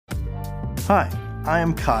Hi, I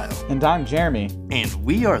am Kyle, And I'm Jeremy. and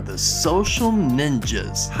we are the Social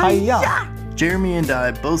Ninjas. Hiya! Jeremy and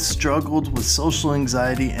I both struggled with social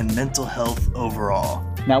anxiety and mental health overall,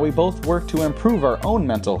 Now we both work to improve our own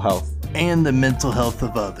mental health and the mental health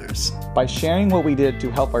of others, by sharing what we did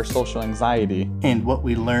to help our social anxiety. and what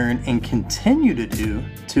we learn and continue to do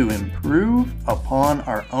to improve upon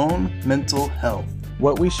our own mental health.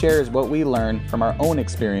 What we share is what we learn from our own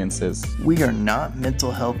experiences. We are not mental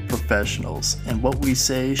health professionals, and what we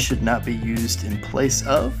say should not be used in place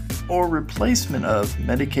of or replacement of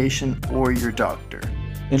medication or your doctor.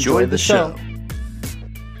 Enjoy the show.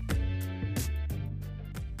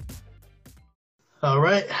 All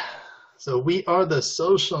right, so we are the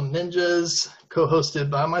Social Ninjas, co-hosted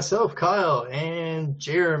by myself, Kyle, and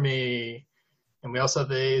Jeremy. And we also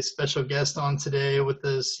have a special guest on today with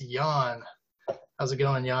us, Jan. How's it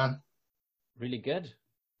going, Jan? Really good.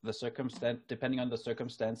 Depending on the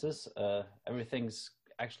circumstances, everything's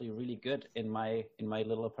actually really good in my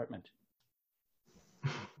little apartment.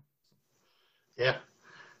 Yeah.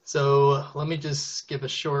 So let me just give a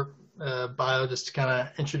short bio just to kind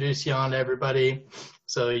of introduce Jan to everybody.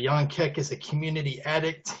 So Jan Keck is a community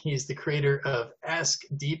addict. He's the creator of Ask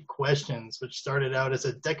Deep Questions, which started out as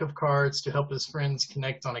a deck of cards to help his friends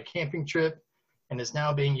connect on a camping trip, and is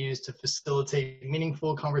now being used to facilitate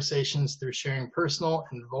meaningful conversations through sharing personal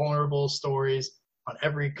and vulnerable stories on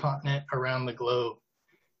every continent around the globe.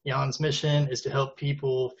 Jan's mission is to help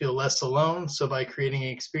people feel less alone, so by creating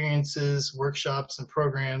experiences, workshops, and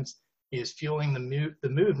programs, he is fueling the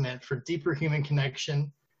movement for deeper human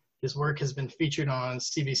connection. His work has been featured on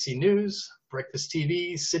CBC News, Breakfast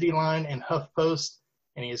TV, Cityline, and HuffPost,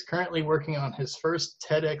 and he is currently working on his first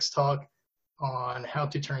TEDx talk on how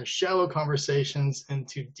to turn shallow conversations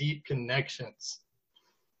into deep connections.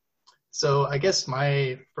 So I guess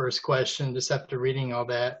my first question, just after reading all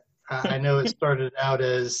that, I know it started out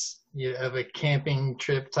as you have a camping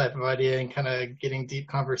trip type of idea and kind of getting deep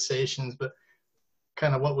conversations, but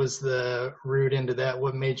kind of what was the root into that?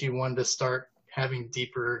 What made you want to start having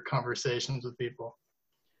deeper conversations with people?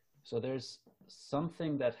 So there's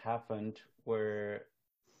something that happened where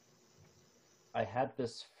I had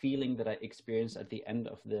this feeling that I experienced at the end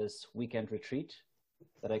of this weekend retreat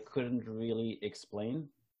that I couldn't really explain.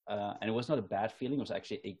 And it was not a bad feeling. It was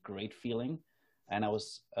actually a great feeling. And I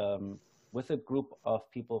was with a group of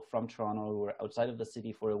people from Toronto who were outside of the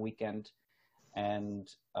city for a weekend and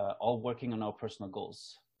all working on our personal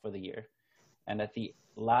goals for the year. And at the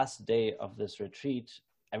last day of this retreat,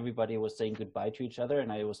 everybody was saying goodbye to each other.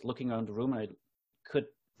 And I was looking around the room and I could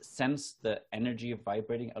sense the energy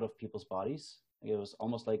vibrating out of people's bodies. It was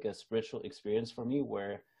almost like a spiritual experience for me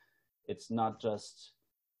where it's not just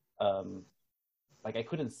like I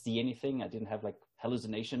couldn't see anything. I didn't have like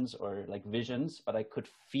hallucinations or like visions, but I could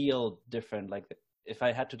feel different. Like if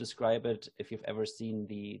I had to describe it, if you've ever seen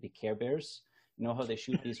the Care Bears, you know how they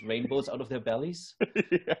shoot these rainbows out of their bellies?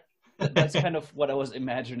 Yeah. That's kind of what I was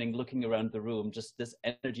imagining looking around the room, just this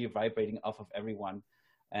energy vibrating off of everyone.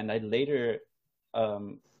 And I later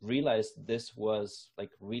realized this was like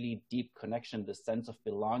really deep connection, this sense of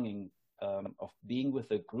belonging, of being with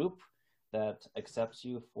a group that accepts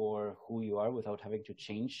you for who you are without having to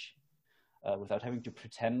change, without having to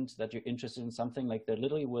pretend that you're interested in something. Like there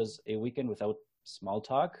literally was a weekend without small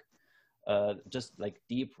talk, just like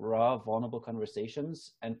deep, raw, vulnerable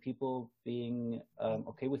conversations and people being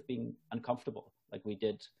okay with being uncomfortable. Like we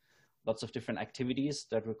did lots of different activities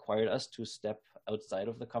that required us to step outside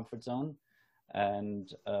of the comfort zone.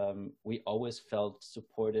 And we always felt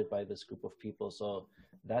supported by this group of people. So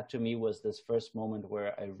that to me was this first moment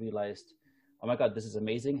where I realized, oh my God, this is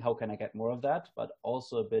amazing. How can I get more of that? But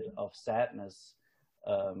also a bit of sadness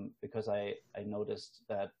because I noticed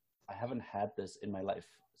that I haven't had this in my life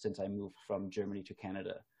since I moved from Germany to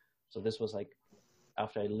Canada. So this was like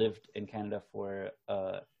after I lived in Canada for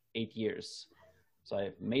 8 years. So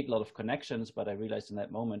I made a lot of connections, but I realized in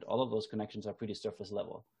that moment, all of those connections are pretty surface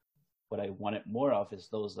level. What I wanted more of is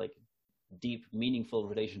those like deep, meaningful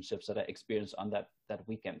relationships that I experienced on that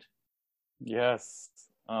weekend. Yes.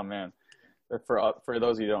 Oh man. For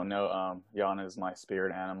those of you who don't know, Jan is my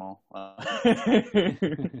spirit animal.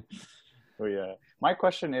 So yeah. My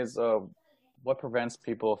question is, what prevents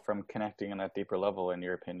people from connecting on that deeper level, in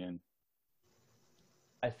your opinion?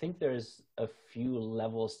 I think there's a few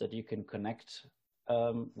levels that you can connect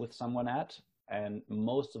with someone at, and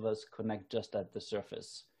most of us connect just at the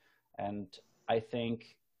surface. And I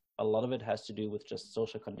think a lot of it has to do with just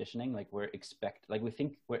social conditioning. Like we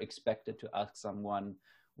think we're expected to ask someone,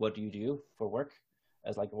 what do you do for work,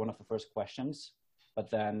 as like one of the first questions, but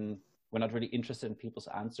then we're not really interested in people's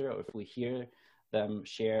answer. Or if we hear them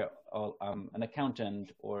share, I'm an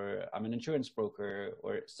accountant, or I'm an insurance broker,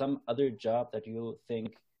 or some other job that you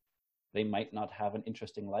think they might not have an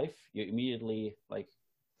interesting life, you immediately like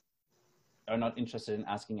are not interested in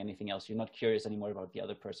asking anything else. You're not curious anymore about the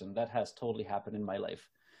other person. That has totally happened in my life,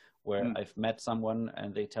 where I've met someone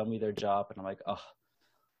and they tell me their job, and I'm like, oh,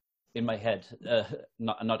 in my head,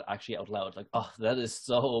 not actually out loud, like, oh, that is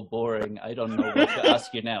so boring. I don't know what to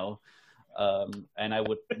ask you now. And I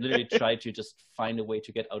would literally try to just find a way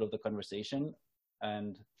to get out of the conversation.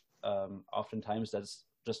 And oftentimes that's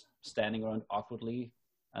just standing around awkwardly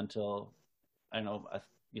until, I don't know,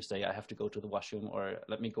 you say, I have to go to the washroom, or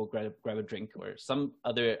let me go grab a drink, or some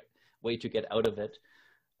other way to get out of it.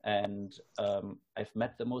 And I've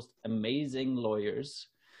met the most amazing lawyers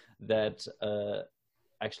that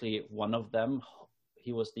actually one of them,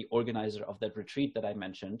 he was the organizer of that retreat that I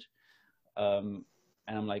mentioned. And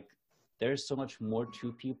I'm like, there's so much more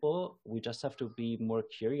to people. We just have to be more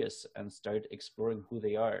curious and start exploring who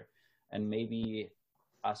they are, and maybe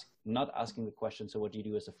not asking the question, so what do you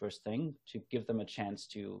do as the first thing, to give them a chance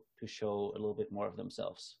to show a little bit more of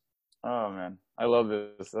themselves. Oh man, I love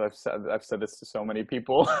this. I've said this to so many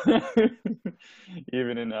people.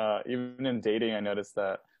 even in dating, I noticed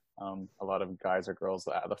that a lot of guys or girls,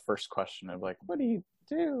 the first question of like, what do you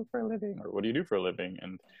do for a living, or what do you do for a living?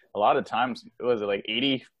 And a lot of times, it was like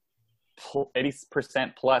 80%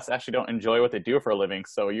 plus actually don't enjoy what they do for a living.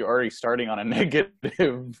 So you're already starting on a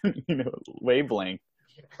negative, wavelength,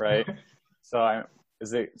 right? So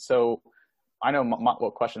I know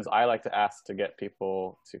what questions I like to ask to get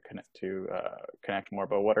people to connect more,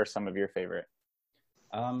 but what are some of your favorite?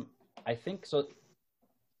 I think so.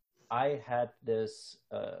 I had this,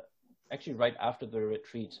 actually right after the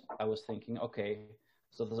retreat, I was thinking, okay,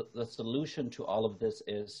 so the solution to all of this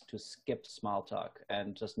is to skip small talk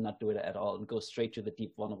and just not do it at all and go straight to the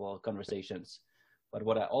deep, vulnerable conversations. But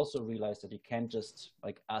what I also realized, that you can't just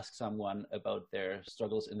like ask someone about their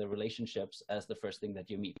struggles in their relationships as the first thing that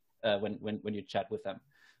you meet when you chat with them.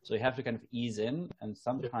 So you have to kind of ease in, and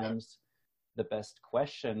sometimes the best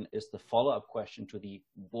question is the follow-up question to the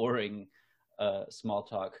boring small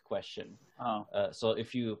talk question. So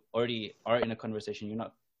if you already are in a conversation, you're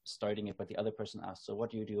not starting it, but the other person asks, so what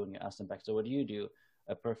do you do? And you ask them back, so what do you do?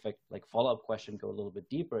 A perfect like follow-up question, go a little bit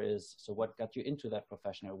deeper, is, so what got you into that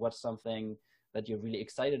profession, or what's something that you're really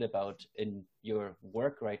excited about in your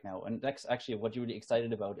work right now? And that's actually what you're really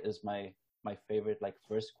excited about is my favorite like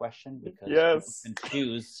first question, because yes, you can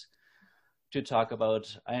choose to talk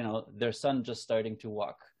about, I don't know, their son just starting to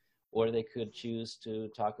walk, or they could choose to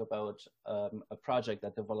talk about a project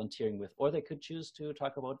that they're volunteering with, or they could choose to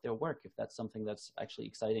talk about their work if that's something that's actually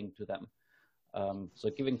exciting to them. So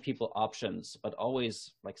giving people options, but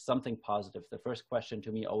always like something positive. The first question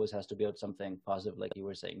to me always has to be about something positive, like you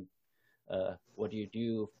were saying. What do you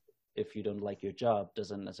do if you don't like your job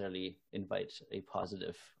doesn't necessarily invite a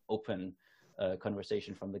positive, open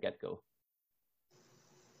conversation from the get-go.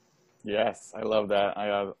 Yes, I love that.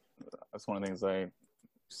 That's one of the things I'm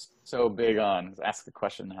so big on, is ask the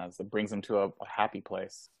question that brings them to a happy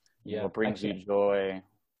place. Yeah, what brings you joy?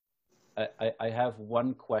 I have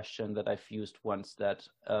one question that I've used once that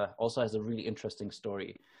also has a really interesting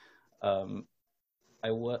story.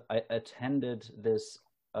 I attended this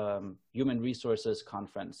human resources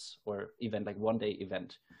conference or event, like one-day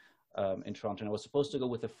event in Toronto. And I was supposed to go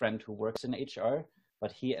with a friend who works in HR,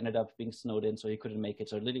 but he ended up being snowed in, so he couldn't make it.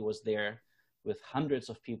 So Lily was there with hundreds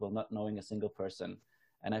of people, not knowing a single person.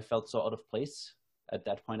 And I felt so out of place. At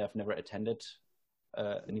that point, I've never attended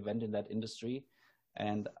an event in that industry.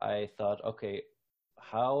 And I thought, okay,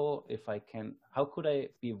 how could I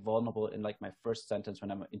be vulnerable in like my first sentence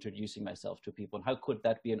when I'm introducing myself to people? And how could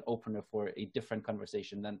that be an opener for a different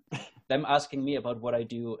conversation than them asking me about what I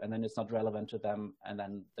do, and then it's not relevant to them, and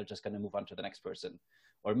then they're just going to move on to the next person,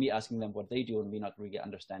 or me asking them what they do and me not really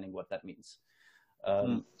understanding what that means.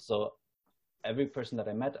 So every person that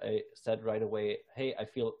I met, I said right away, hey, I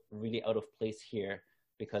feel really out of place here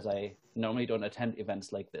because I normally don't attend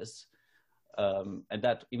events like this. And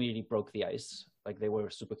that immediately broke the ice. Like, they were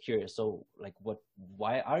super curious. So like,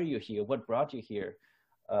 why are you here? What brought you here?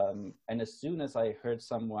 And as soon as I heard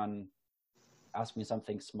someone ask me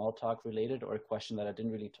something small talk related, or a question that I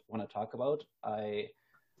didn't really want to talk about, I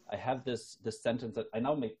have this sentence that I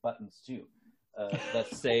now make buttons too,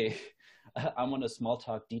 that say, I'm on a small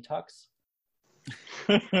talk detox.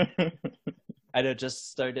 And I just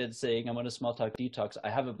started saying, I'm on a small talk detox. I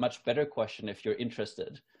have a much better question if you're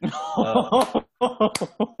interested.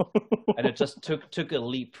 And it just took a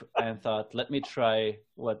leap, and thought, let me try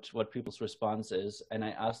what people's response is. And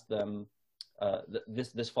I asked them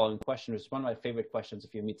this following question, which is one of my favorite questions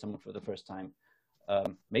if you meet someone for the first time.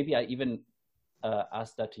 maybe I even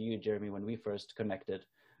asked that to you, Jeremy, when we first connected,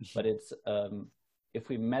 but it's, if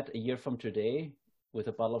we met a year from today with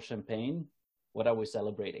a bottle of champagne, what are we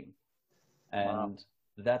celebrating? And Wow.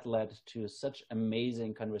 that led to such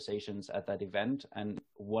amazing conversations at that event. And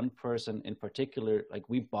one person in particular, like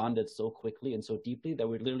we bonded so quickly and so deeply that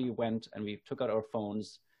we literally went and we took out our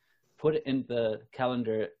phones, put it in the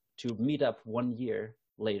calendar to meet up 1 year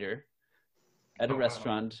later at a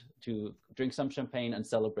restaurant to drink some champagne and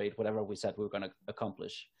celebrate whatever we said we were going to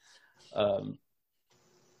accomplish.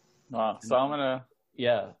 Wow. So I'm gonna,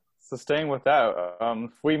 Yeah. so staying with that,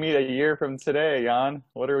 if we meet a year from today, Jan,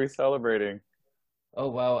 what are we celebrating? Oh,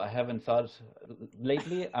 wow. I haven't thought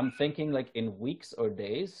lately. I'm thinking like in weeks or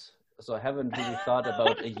days. So I haven't really thought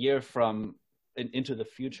about a year from into the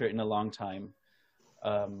future in a long time.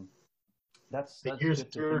 That's The years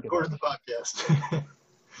good to to think record about. the podcast.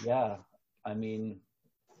 Yeah. I mean,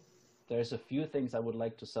 there's a few things I would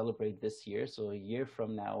like to celebrate this year. So a year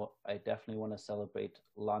from now, I definitely want to celebrate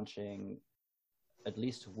launching at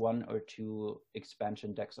least 1 or 2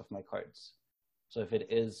 expansion decks of my cards. So if it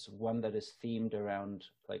is one that is themed around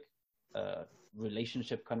like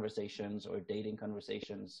relationship conversations or dating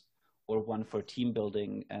conversations, or one for team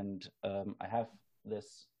building, and I have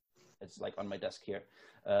this, it's like on my desk here,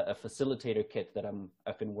 a facilitator kit that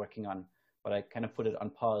I've been working on, but I kind of put it on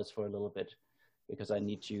pause for a little bit because I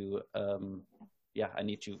need to, I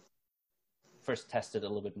need to first test it a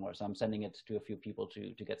little bit more. So I'm sending it to a few people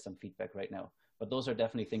to get some feedback right now. But those are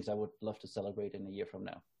definitely things I would love to celebrate in a year from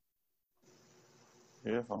now.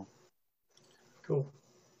 Beautiful. Cool.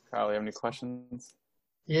 Kyle, you have any questions?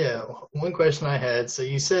 Yeah, one question I had. So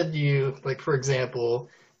you said you, like, for example,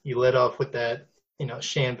 you led off with that,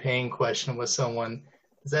 champagne question with someone.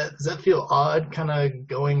 Does that feel odd, kind of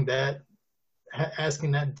going that,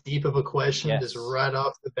 asking that deep of a question just Yes. right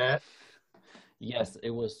off the bat? Yes, it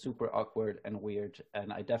was super awkward and weird.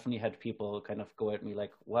 And I definitely had people kind of go at me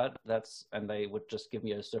like, what? And they would just give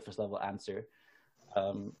me a surface level answer.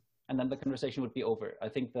 And then the conversation would be over. I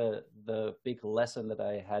think the big lesson that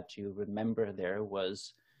I had to remember there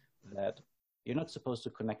was that you're not supposed to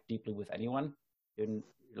connect deeply with anyone.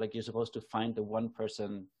 You're supposed to find the one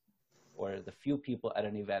person or the few people at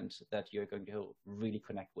an event that you're going to really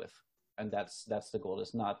connect with. And that's the goal.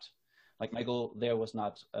 It's not, like my goal there was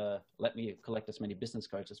not, let me collect as many business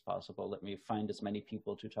cards as possible. Let me find as many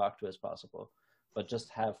people to talk to as possible, but just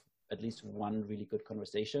have at least one really good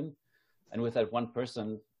conversation. And with that one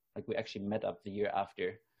person, like we actually met up the year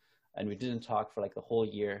after and we didn't talk for like the whole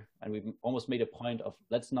year. And we almost made a point of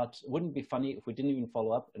wouldn't it be funny if we didn't even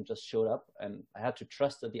follow up and just showed up. And I had to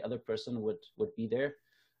trust that the other person would be there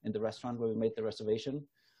in the restaurant where we made the reservation.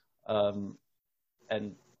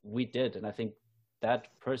 And we did. And I think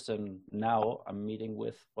that person now I'm meeting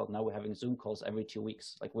with, now we're having Zoom calls every 2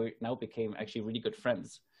 weeks. Like we now became actually really good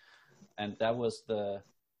friends. And that was the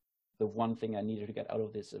one thing I needed to get out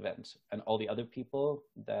of this event. And all the other people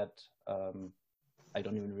that I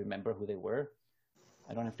don't even remember who they were,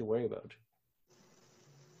 I don't have to worry about.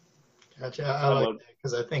 Gotcha. I like that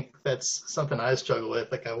because I think that's something I struggle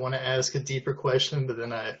with. Like I want to ask a deeper question, but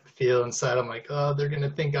then I feel inside I'm like, oh, they're going to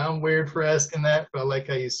think I'm weird for asking that. But I like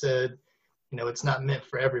how you said, it's not meant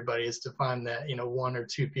for everybody. It's to find that, 1 or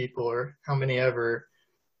 2 people or how many ever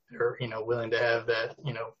are, willing to have that,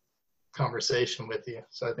 conversation with you.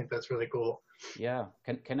 So I think that's really cool. Yeah.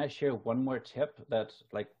 Can I share one more tip that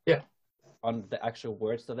on the actual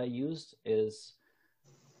words that I used is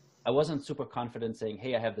I wasn't super confident saying,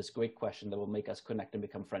 hey, I have this great question that will make us connect and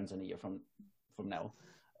become friends in a year from now.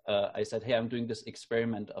 I said, hey, I'm doing this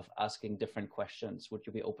experiment of asking different questions. Would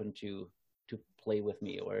you be open to play with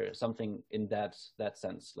me or something in that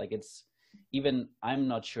sense? Like it's even, I'm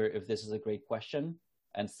not sure if this is a great question,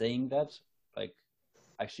 and saying that, like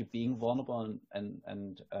actually being vulnerable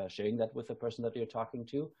and sharing that with the person that you're talking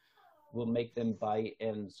to will make them buy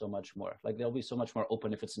in so much more. Like they'll be so much more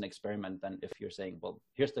open if it's an experiment than if you're saying, well,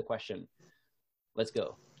 here's the question, let's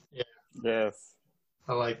go. Yeah. Yes.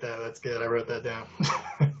 I like that. That's good. I wrote that down.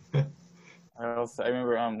 I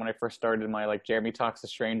remember when I first started my Jeremy Talks to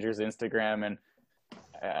Strangers Instagram, and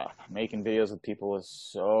making videos with people was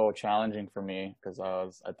so challenging for me because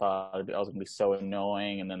I thought I was gonna be so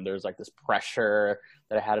annoying, and then there's this pressure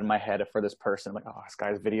that I had in my head for this person, like, oh, this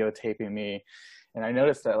guy's videotaping me. And I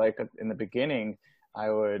noticed that in the beginning I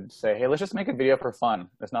would say, hey, let's just make a video for fun.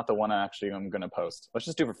 It's not the one I'm gonna post. Let's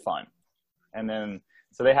just do it for fun. And then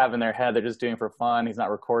so they have in their head they're just doing it for fun. He's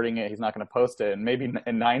not recording it. He's not gonna post it. And maybe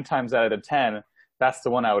 9 times out of 10, that's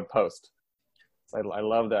the one I would post. So I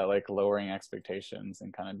love that, lowering expectations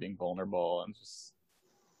and kind of being vulnerable and just,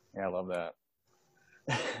 I love that.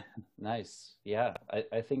 Nice. Yeah.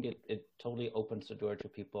 I think it totally opens the door to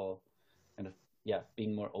people kind of, yeah,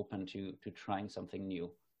 being more open to trying something new,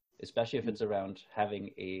 especially if it's around having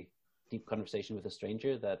a deep conversation with a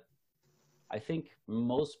stranger. That I think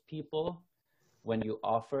most people, when you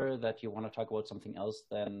offer that you want to talk about something else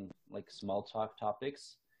than like small talk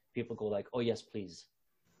topics, people go like, oh yes, please.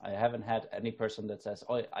 I haven't had any person that says,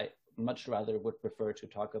 oh, I much rather would prefer to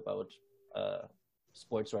talk about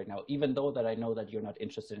sports right now, even though that I know that you're not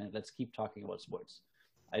interested in it. Let's keep talking about sports.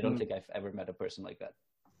 I don't think I've ever met a person like that.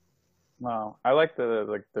 Wow. I like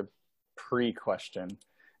the pre-question,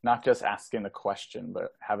 not just asking the question,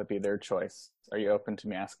 but have it be their choice. Are you open to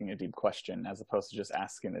me asking a deep question as opposed to just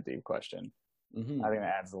asking a deep question? Mm-hmm. I think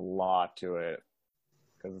that adds a lot to it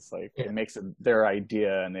because it's like Yeah. it makes it their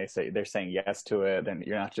idea, and they're saying yes to it. Then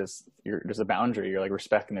there's a boundary. You're like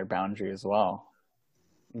respecting their boundary as well.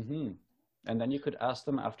 Mm-hmm. And then you could ask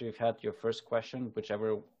them after you've had your first question,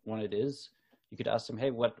 whichever one it is. You could ask them,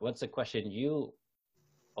 hey, what's a question you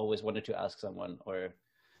always wanted to ask someone? Or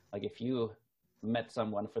like if you met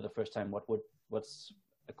someone for the first time, what's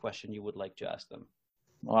a question you would like to ask them?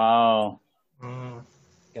 Wow.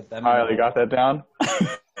 Get them All right, you got that down?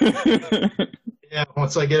 Yeah,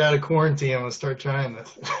 once I get out of quarantine, I'm gonna start trying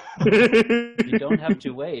this. You don't have to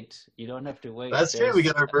wait. You don't have to wait. That's true. We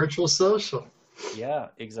got our virtual social. Yeah,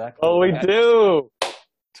 exactly. Oh, we do.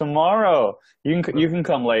 Tomorrow. You can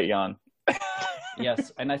come late, Jan.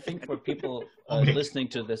 Yes, and I think for people listening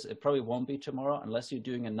to this, it probably won't be tomorrow unless you're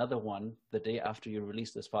doing another one the day after you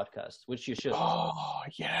release this podcast, which you should. Oh,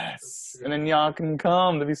 yes. And then Jan can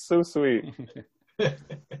come. That'd be so sweet.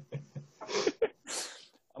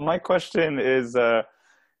 My question is,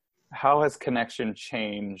 how has connection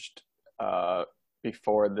changed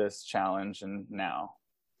before this challenge and now?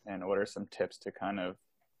 And what are some tips to kind of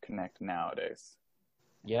connect nowadays?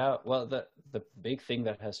 Yeah, well, the big thing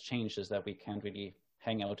that has changed is that we can't really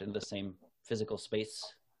hang out in the same physical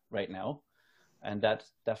space right now. And that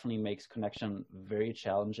definitely makes connection very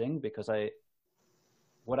challenging because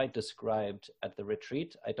what I described at the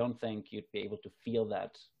retreat, I don't think you'd be able to feel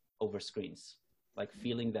that over screens. Like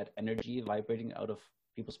feeling that energy vibrating out of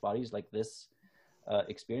people's bodies like this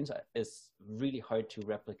experience is really hard to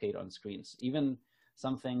replicate on screens. Even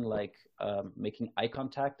something like making eye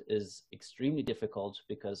contact is extremely difficult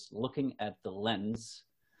because looking at the lens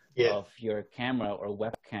of your camera or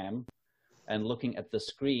webcam and looking at the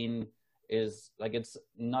screen is like, it's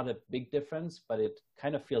not a big difference, but it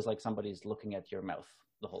kind of feels like somebody's looking at your mouth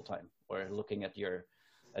the whole time or looking at your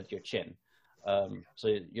chin.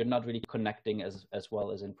 So you're not really connecting as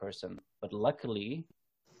well as in person. But luckily,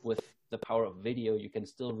 with the power of video, you can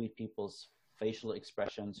still read people's facial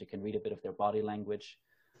expressions. You can read a bit of their body language.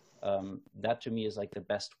 That to me is like the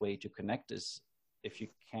best way to connect is if you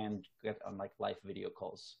can get on like live video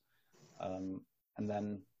calls, and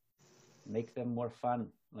then make them more fun.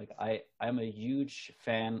 Like I'm a huge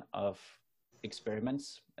fan of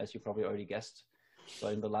experiments, as you probably already guessed. So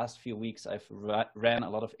in the last few weeks, I've ran a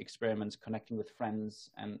lot of experiments connecting with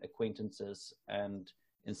friends and acquaintances. And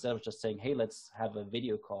instead of just saying, hey, let's have a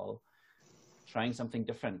video call, trying something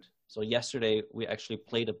different. So yesterday, we actually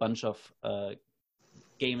played a bunch of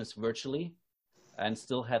games virtually and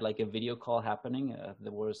still had like a video call happening.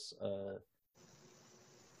 There was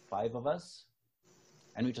 5 of us.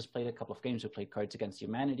 And we just played a couple of games. We played Cards Against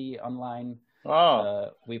Humanity online.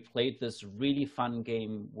 Oh. We played this really fun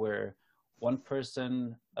game where one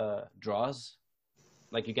person draws,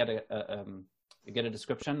 like you get a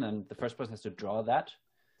description and the first person has to draw that.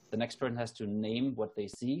 The next person has to name what they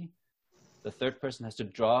see. The third person has to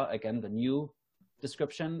draw again the new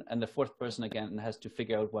description, and the fourth person again has to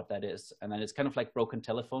figure out what that is. And then it's kind of like broken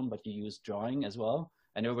telephone, but you use drawing as well.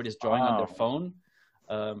 And everybody's drawing on their phone.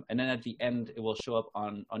 And then at the end, it will show up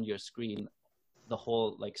on your screen the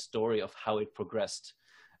whole like story of how it progressed.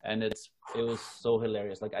 And it was so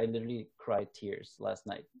hilarious. Like I literally cried tears last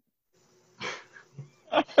night.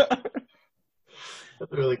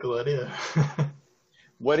 That's a really cool idea.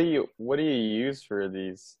 What do you use for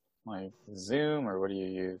these? Like Zoom, or what do you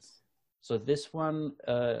use? So this one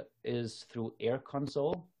is through Air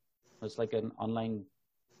Console. It's like an online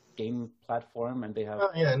game platform, and they have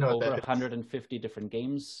over 150 different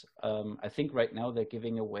games. I think right now they're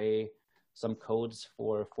giving away some codes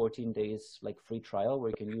for 14 days like free trial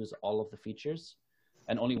where you can use all of the features,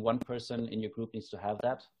 and only one person in your group needs to have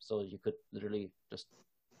that. So you could literally just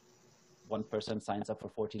one person signs up for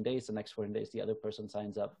 14 days, the next 14 days the other person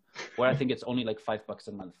signs up, where I think it's only like $5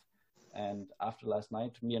 a month. And after last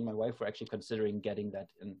night, me and my wife were actually considering getting that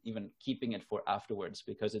and even keeping it for afterwards,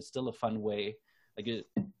 because it's still a fun way. Like you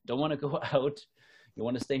don't want to go out, you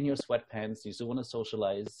want to stay in your sweatpants, you still want to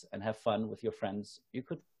socialize and have fun with your friends, you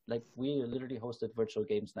could, like, we literally hosted virtual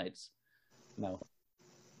games nights now.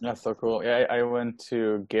 That's so cool. Yeah, I went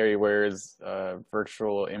to Gary Ware's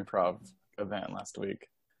virtual improv event last week.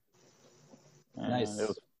 And Nice.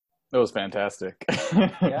 It was fantastic.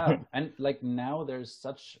 Yeah, and like now there's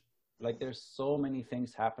so many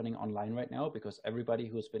things happening online right now because everybody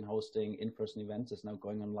who's been hosting in-person events is now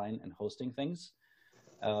going online and hosting things.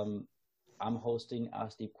 I'm hosting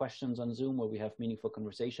Ask Deep Questions on Zoom where we have meaningful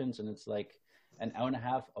conversations, and it's like an hour and a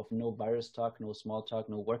half of no virus talk, no small talk,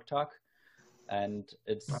 no work talk. And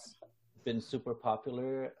it's been super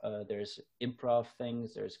popular. There's improv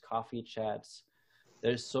things, there's coffee chats.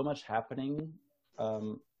 There's so much happening.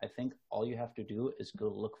 I think all you have to do is go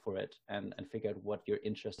look for it and figure out what you're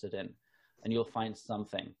interested in, and you'll find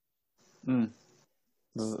something.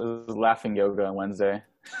 This is laughing yoga on Wednesday.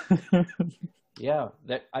 Yeah,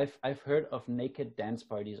 I've heard of naked dance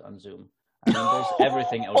parties on Zoom. I mean, there's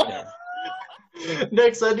everything out there.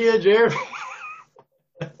 Next idea, Jeremy.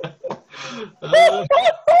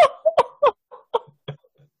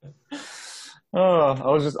 I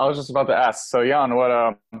was just about to ask. So Jan,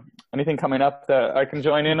 what anything coming up that I can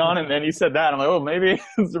join in on? And then you said that, I'm like, oh, maybe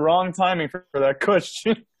it's the wrong timing for that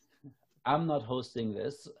question. I'm not hosting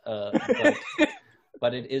this,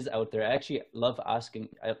 but it is out there. I actually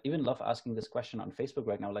I even love asking this question on Facebook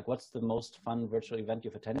right now. Like, what's the most fun virtual event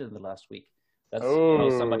you've attended in the last week? That's,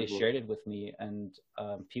 somebody shared it with me, and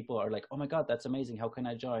people are like, oh my God, that's amazing. How can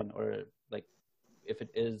I join? Or like, if it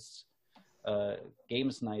is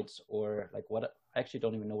games nights, or like what, I actually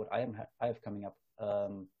don't even know what I have coming up.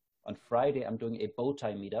 On Friday, I'm doing a bow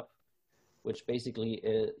tie meetup, which basically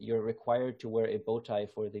you're required to wear a bow tie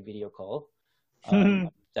for the video call.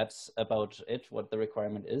 That's about it, what the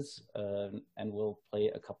requirement is. And we'll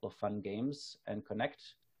play a couple of fun games and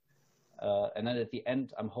connect. And then at the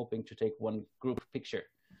end, I'm hoping to take one group picture.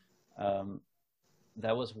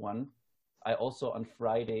 That was one. I also on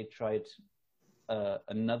Friday tried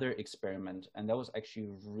another experiment, and that was actually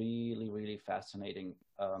really, really fascinating.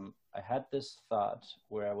 I had this thought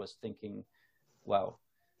where I was thinking, wow,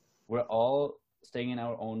 we're all staying in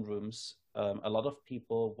our own rooms. A lot of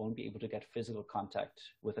people won't be able to get physical contact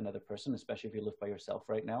with another person, especially if you live by yourself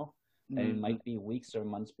right now. And it might be weeks or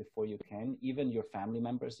months before you can. Even your family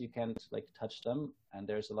members, you can't like touch them. And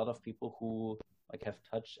there's a lot of people who like have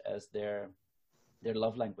touch as their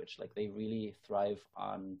love language. Like they really thrive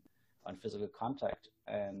on physical contact.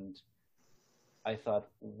 And I thought,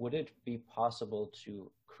 would it be possible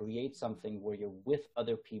to create something where you're with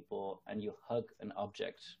other people and you hug an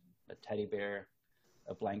object, a teddy bear,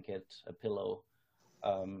 a blanket, a pillow,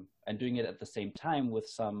 and doing it at the same time with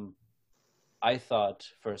some, I thought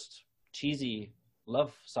first, cheesy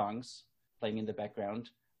love songs playing in the background.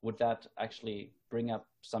 Would that actually bring up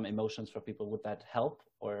some emotions for people? Would that help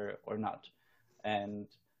or not? And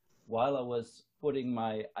while I was putting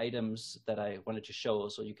my items that I wanted to show,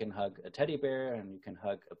 so you can hug a teddy bear and you can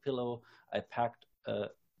hug a pillow, I packed a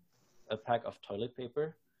pack of toilet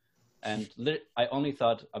paper. And I only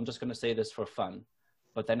thought, I'm just going to say this for fun.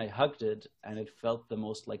 But then I hugged it and it felt the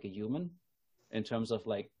most like a human, in terms of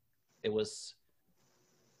like, it was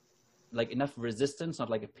like enough resistance, not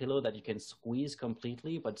like a pillow that you can squeeze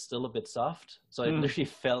completely, but still a bit soft. So it literally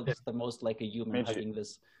felt the most like a human hugging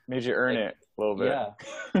this. Made you earn it a little bit. Yeah.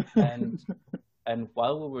 And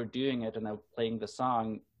while we were doing it and I was playing the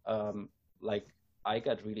song, like I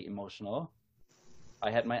got really emotional.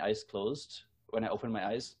 I had my eyes closed. When I opened my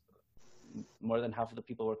eyes, more than half of the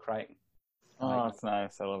people were crying. Oh, that's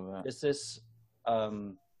nice. I love that. This is, I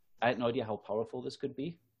had no idea how powerful this could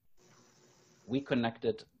be. We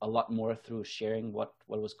connected a lot more through sharing what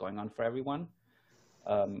was going on for everyone.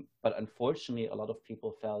 But unfortunately, a lot of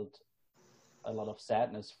people felt a lot of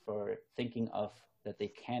sadness for thinking of that they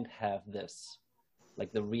can't have this,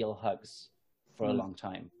 like the real hugs, for a long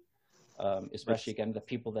time. Especially, again, the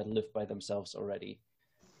people that live by themselves already.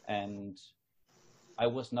 And I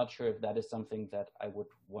was not sure if that is something that I would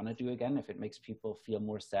want to do again, if it makes people feel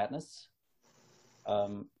more sadness.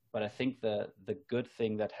 But I think the good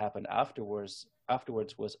thing that happened afterwards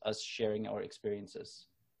was us sharing our experiences.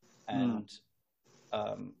 And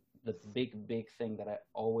the big thing that I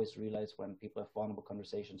always realize when people have vulnerable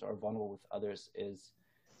conversations or vulnerable with others is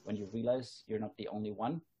when you realize you're not the only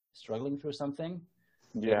one struggling through something,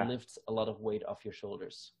 it lifts a lot of weight off your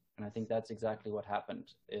shoulders. And I think that's exactly what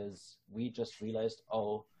happened, is we just realized,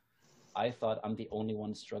 oh, I thought I'm the only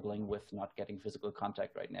one struggling with not getting physical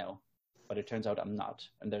contact right now. But it turns out I'm not.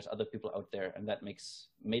 And there's other people out there, and that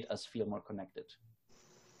made us feel more connected.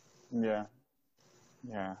 Yeah.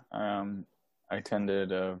 Yeah. I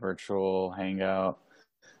attended a virtual hangout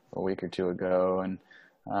a week or two ago, and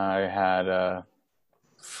I had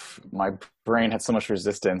my brain had so much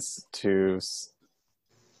resistance to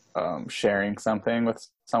sharing something with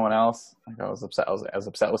someone else. Like I was upset. I was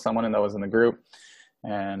upset with someone, and that was in the group,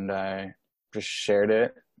 and I just shared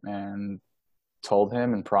it and told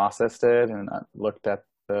him and processed it, and I looked at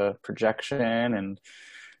the projection and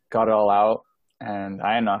got it all out. And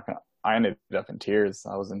I ended up in tears.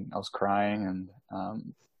 I was crying,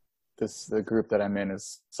 and the group that I'm in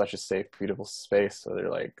is such a safe, beautiful space. So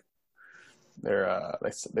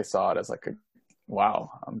they saw it as like wow,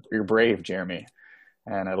 you're brave, Jeremy.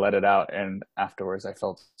 And I let it out, and afterwards I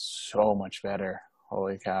felt so much better.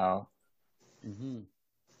 Holy cow. Mm-hmm.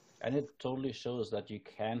 And it totally shows that you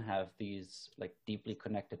can have these like deeply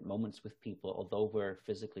connected moments with people, although we're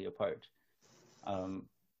physically apart.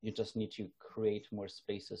 You just need to create more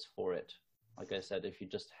spaces for it. Like I said, if you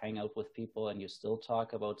just hang out with people and you still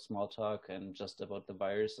talk about small talk and just about the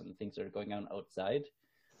virus and things that are going on outside,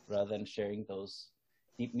 rather than sharing those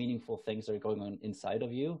deep, meaningful things that are going on inside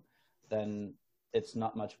of you, then it's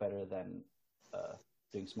not much better than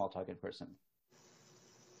doing small talk in person.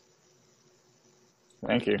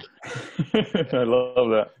 Thank you. I love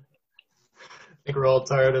that. I think we're all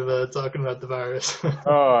tired of talking about the virus.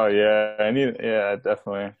 Oh yeah, yeah,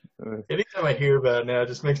 definitely. Anytime I hear about it now, it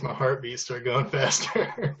just makes my heartbeat start going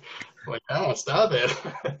faster. I'm like, oh, stop it.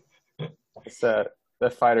 It's that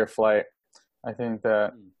fight or flight. I think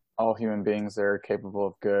that all human beings are capable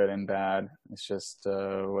of good and bad. It's just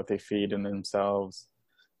what they feed in themselves.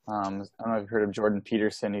 I don't know if you've heard of Jordan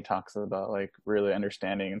Peterson. He talks about like really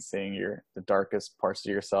understanding and seeing the darkest parts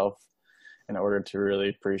of yourself in order to really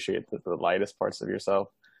appreciate the lightest parts of yourself.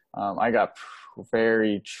 I got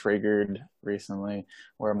very triggered recently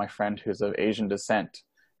where my friend who's of Asian descent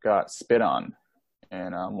got spit on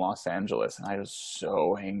in Los Angeles, and I was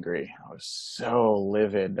so angry. I was so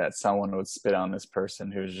livid that someone would spit on this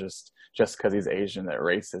person who's just because he's Asian, that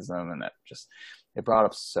racism, and that just it brought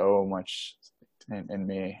up so much in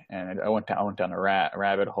me, and I went down a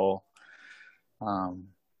rabbit hole. I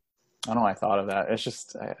don't know why I thought of that. It's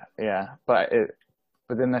just yeah, but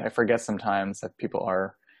then I forget sometimes that people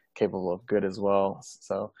are capable of good as well.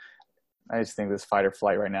 So I just think this fight or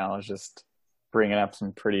flight right now is just bringing up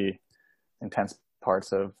some pretty intense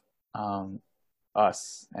parts of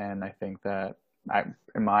us, and I think that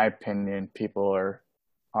in my opinion, people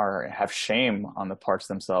have shame on the parts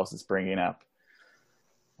themselves it's bringing up.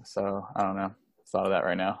 So I don't know. Thought of that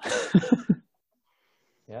right now.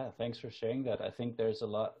 Yeah, thanks for sharing that. I think there's a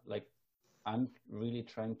lot, like, I'm really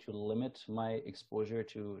trying to limit my exposure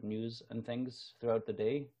to news and things throughout the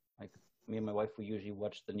day. Like me and my wife, we usually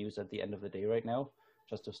watch the news at the end of the day right now,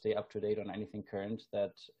 just to stay up to date on anything current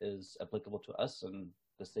that is applicable to us and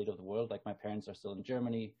the state of the world. Like my parents are still in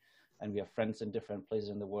Germany and we have friends in different places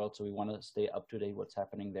in the world. So we want to stay up to date what's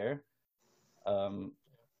happening there.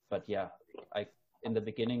 But yeah, in the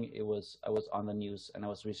beginning, I was on the news and I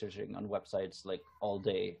was researching on websites like all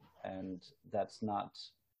day, and that's not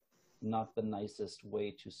the nicest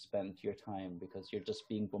way to spend your time, because you're just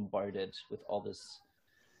being bombarded with all this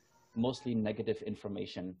mostly negative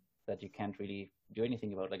information that you can't really do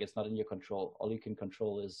anything about. Like, it's not in your control. All you can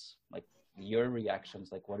control is like your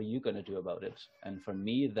reactions. Like, what are you going to do about it? And for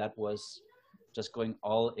me, that was just going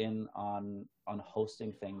all in on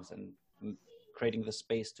hosting things and creating the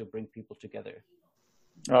space to bring people together.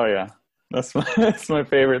 Oh yeah, that's my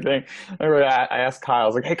favorite thing. I asked Kyle. I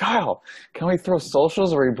was like, "Hey Kyle, can we throw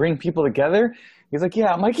socials where we bring people together?" He's like,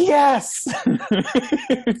 "Yeah." I'm like, "Yes."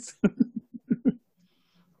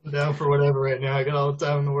 I'm down for whatever right now. I got all the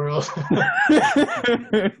time in the world.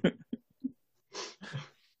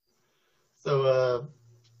 So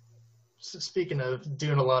speaking of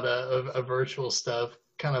doing a lot of virtual stuff,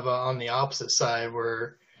 kind of on the opposite side,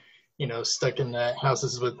 we're stuck in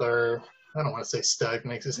houses with our, I don't want to say stuck,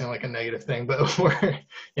 makes it sound like a negative thing, but we're,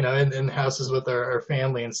 in houses with our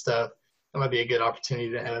family and stuff. That might be a good opportunity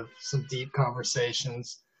to have some deep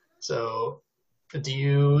conversations. So do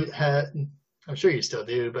you have, I'm sure you still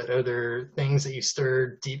do, but are there things that you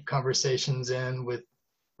stir deep conversations in with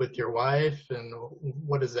your wife, and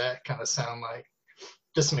what does that kind of sound like?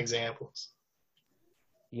 Just some examples.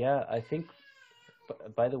 Yeah, I think,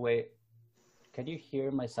 by the way, can you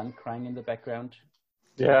hear my son crying in the background?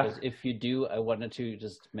 Yeah. Because if you do, I wanted to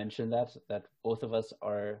just mention that both of us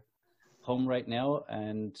are home right now,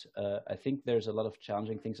 and I think there's a lot of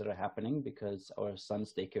challenging things that are happening because our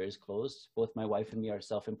son's daycare is closed. Both my wife and me are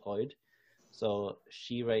self-employed. So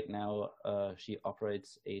she right now, she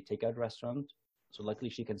operates a takeout restaurant. So luckily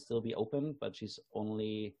she can still be open, but she's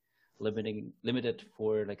only limited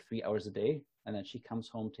for like 3 hours a day. and then she comes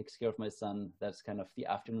home, takes care of my son. That's kind of the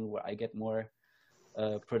afternoon where I get more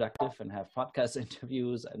productive and have podcast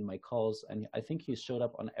interviews and my calls. And I think he showed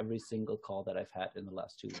up on every single call that I've had in the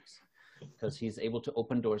last 2 weeks, because he's able to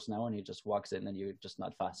open doors now, and he just walks in and you're just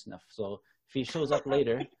not fast enough. So if he shows up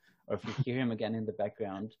later, or if you hear him again in the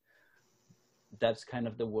background, that's kind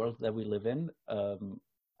of the world that we live in.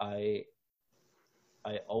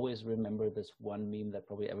 I always remember this one meme that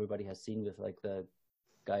probably everybody has seen, with like the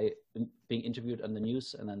guy being interviewed on the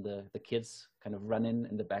news, and then the kids kind of run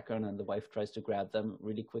in the background, and the wife tries to grab them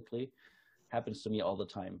really quickly. Happens to me all the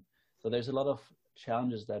time. So there's a lot of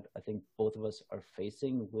challenges that I think both of us are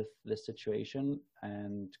facing with this situation,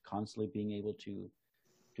 and constantly being able to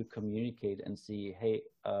communicate and see, hey,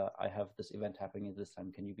 I have this event happening at this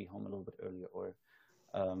time. Can you be home a little bit earlier? Or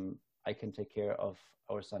I can take care of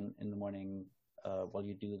our son in the morning while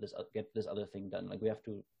you do this, get this other thing done. Like, we have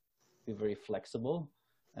to be very flexible.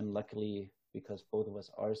 And luckily, because both of us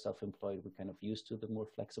are self-employed, we're kind of used to the more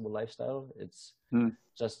flexible lifestyle. It's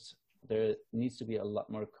just, there needs to be a lot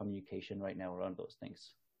more communication right now around those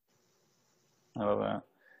things. I love that.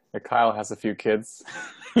 Yeah, Kyle has a few kids.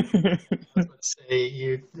 I was going to say,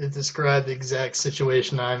 you described the exact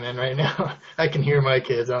situation I'm in right now. I can hear my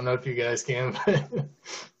kids. I don't know if you guys can. But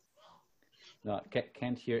No,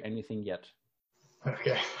 can't hear anything yet.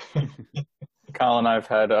 okay. Kyle and I have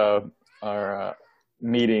had our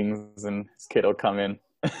meetings, and his kid will come in.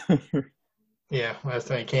 Yeah, last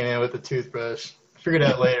time he came in with a toothbrush. I figured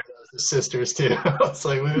out later it was his sisters too. I was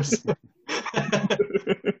like, whoops.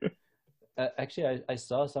 Actually, I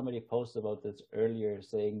saw somebody post about this earlier,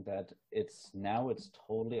 saying that it's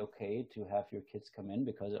totally okay to have your kids come in,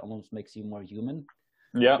 because it almost makes you more human.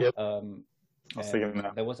 Yeah. Yep. I was thinking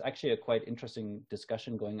that. There was actually a quite interesting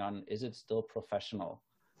discussion going on. Is it still professional?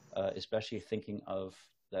 Especially thinking of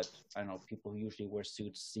that, I don't know, people who usually wear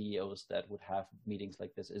suits, CEOs that would have meetings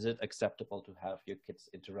like this. Is it acceptable to have your kids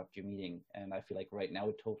interrupt your meeting? And I feel like right now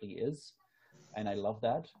it totally is. And I love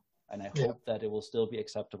that. And I hope that it will still be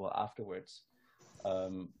acceptable afterwards.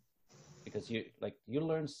 Because you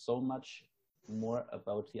learn so much more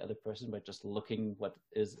about the other person by just looking what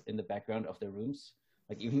is in the background of their rooms.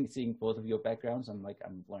 Like, even seeing both of your backgrounds, I'm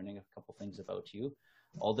learning a couple things about you.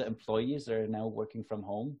 All the employees are now working from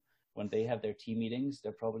home. When they have their team meetings,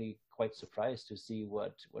 they're probably quite surprised to see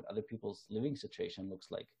what other people's living situation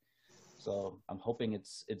looks like. So I'm hoping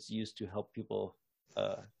it's used to help people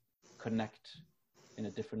connect in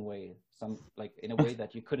a different way, in a way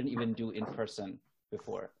that you couldn't even do in person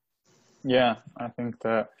before. Yeah, I think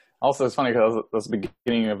that. Also, it's funny because that was the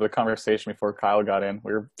beginning of the conversation before Kyle got in.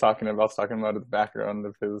 We were talking about the background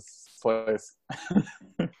of his place.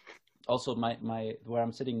 Also, my where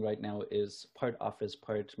I'm sitting right now is part office,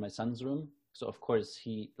 part my son's room. So of course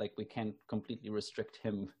we can't completely restrict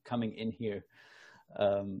him coming in here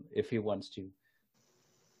if he wants to.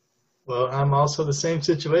 Well, I'm also the same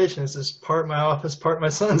situation. It's just part my office, part my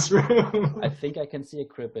son's room. I think I can see a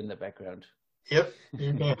crib in the background. Yep,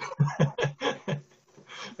 you can.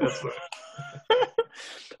 That's what.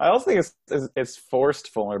 I also think it's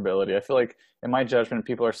forced vulnerability. I feel like, in my judgment,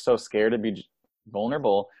 people are so scared to be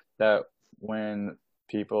vulnerable that when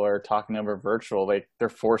people are talking over virtual, they're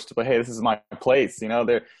forced to, hey, this is my place,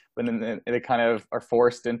 but then they kind of are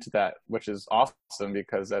forced into that, which is awesome,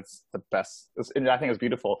 because that's the best. And I think it was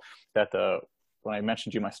beautiful that when I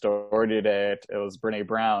mentioned you my story today, it was Brene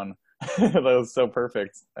Brown. That was so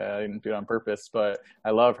perfect. I didn't do it on purpose, but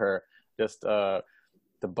I love her. Just the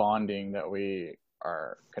bonding that we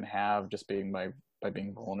can have just by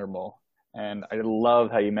being vulnerable. And I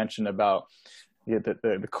love how you mentioned about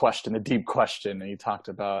the question, the deep question, and you talked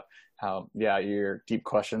about how, your deep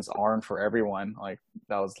questions aren't for everyone. Like,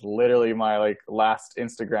 that was literally my last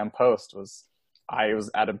Instagram post. I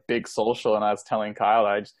was at a big social, and I was telling Kyle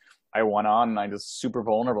I went on and I just super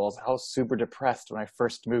vulnerable. I was super depressed when I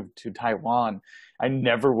first moved to Taiwan. I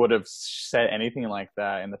never would have said anything like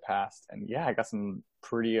that in the past. And I got some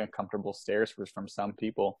pretty uncomfortable stares from some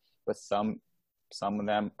people, but some of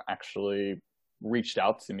them actually reached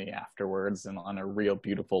out to me afterwards and on a real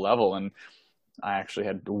beautiful level. And I actually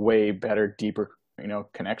had way better, deeper,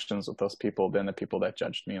 connections with those people than the people that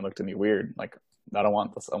judged me and looked at me weird. Like, I don't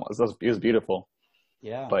want this. It was beautiful.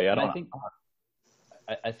 Yeah. But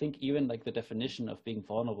I think even the definition of being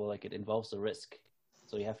vulnerable, it involves a risk.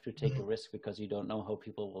 So you have to take a risk because you don't know how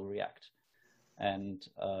people will react. And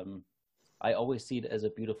I always see it as a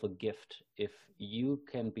beautiful gift. If you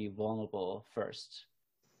can be vulnerable first,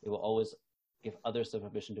 it will always give others the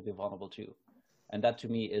permission to be vulnerable too. And that to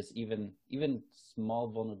me is even small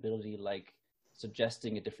vulnerability, like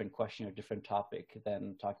suggesting a different question or different topic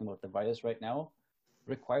than talking about the virus right now,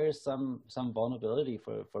 requires some vulnerability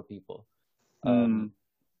for people.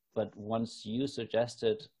 But once you suggest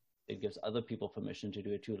it, it gives other people permission to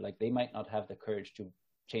do it too. Like they might not have the courage to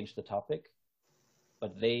change the topic,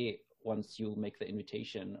 but they, once you make the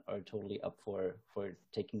invitation, are totally up for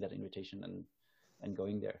taking that invitation and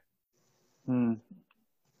going there.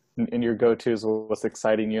 And your go-tos, what's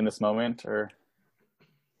exciting you in this moment, or?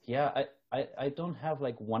 Yeah, I don't have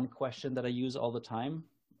like one question that I use all the time.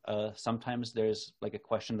 Sometimes there's like a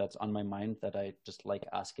question that's on my mind that I just like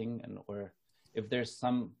asking, and or if there's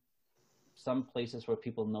some places where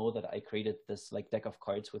people know that I created this like deck of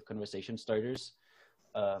cards with conversation starters,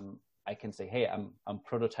 I can say, hey, I'm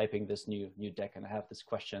prototyping this new deck, and I have this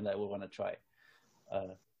question that I would want to try.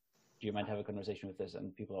 Do you mind having a conversation with this?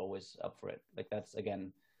 And people are always up for it. Like that's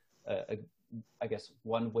again, I guess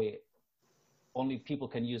one way only people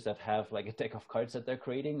can use that have like a deck of cards that they're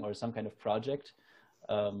creating or some kind of project.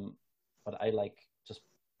 But I like just,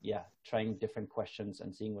 trying different questions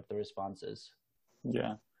and seeing what the response is.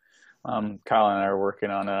 Yeah. Kyle and I are working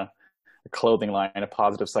on a clothing line, a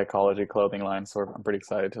positive psychology clothing line. So I'm pretty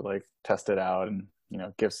excited to like test it out and,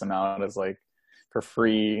 give some out as like for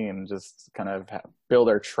free and just kind of build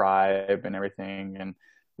our tribe and everything. And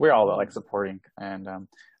we're all like supporting. And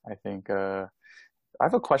I think I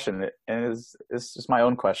have a question, and it's just my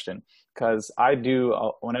own question, because I do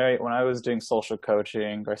when I was doing social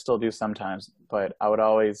coaching, or I still do sometimes, but I would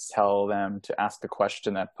always tell them to ask a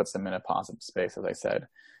question that puts them in a positive space. As I said,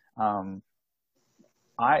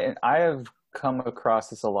 I have come across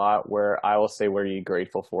this a lot where I will say, "What are you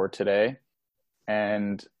grateful for today?"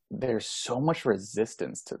 And there's so much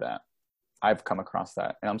resistance to that. I've come across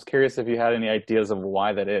that, and I'm curious if you had any ideas of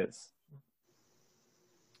why that is.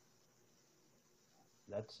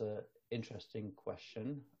 That's an interesting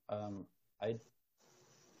question. I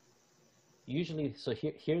usually, so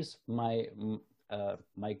here's my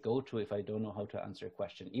my go-to if I don't know how to answer a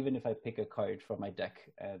question. Even if I pick a card from my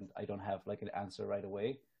deck and I don't have like an answer right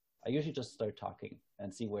away, I usually just start talking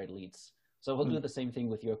and see where it leads. So we'll do the same thing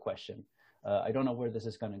with your question. I don't know where this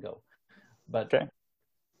is going to go, but okay.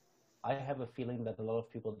 I have a feeling that a lot of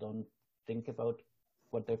people don't think about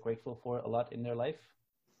what they're grateful for a lot in their life.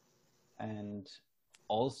 And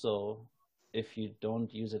also, if you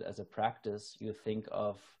don't use it as a practice, you think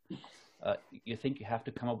you have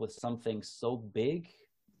to come up with something so big,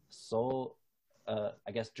 so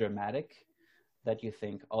I guess dramatic, that you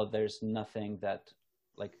think, oh, there's nothing that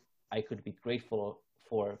like I could be grateful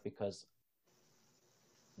for because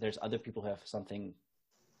there's other people who have something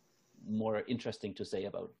more interesting to say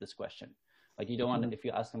about this question. Like you don't want, if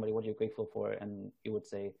you ask somebody what you're grateful for, and you would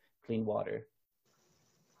say clean water,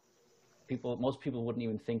 most people wouldn't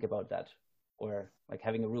even think about that, or like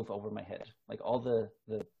having a roof over my head, like all the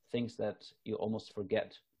things that you almost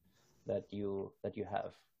forget that you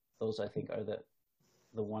have. Those I think are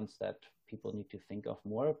the ones that people need to think of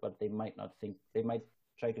more, but they might not think. They might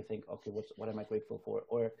try to think, okay, what am I grateful for?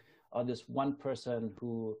 Or this one person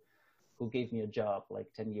who gave me a job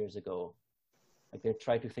like 10 years ago. Like they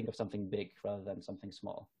try to think of something big rather than something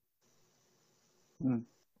small.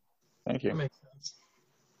 Thank you. That makes sense.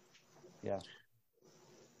 Yeah.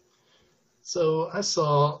 So I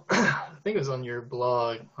saw, I think it was on your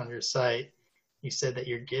blog, on your site, you said that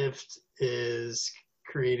your gift is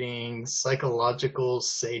creating psychological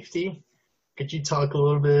safety. Could you talk a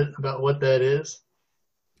little bit about what that is?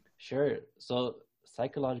 Sure. So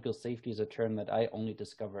psychological safety is a term that I only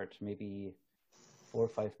discovered maybe 4 or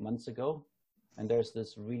 5 months ago. And there's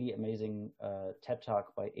this really amazing TED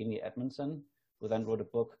Talk by Amy Edmondson, who then wrote a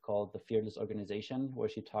book called The Fearless Organization, where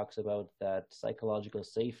she talks about that psychological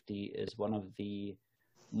safety is one of the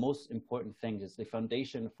most important things. It's the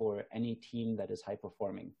foundation for any team that is high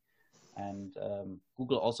performing. And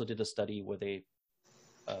Google also did a study where they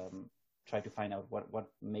tried to find out what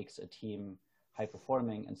makes a team high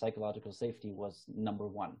performing, and psychological safety was number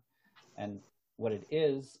one. And what it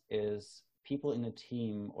is people in a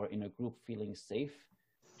team or in a group feeling safe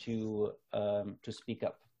to speak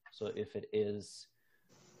up. So if it is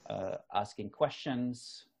asking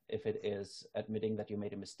questions, if it is admitting that you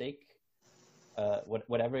made a mistake,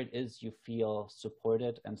 whatever it is, you feel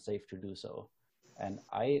supported and safe to do so. And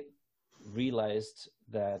I realized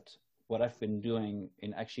that what I've been doing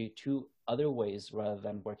in actually 2 other ways rather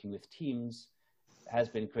than working with teams has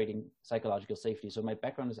been creating psychological safety. So my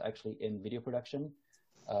background is actually in video production.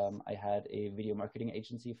 I had a video marketing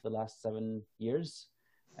agency for the last 7 years.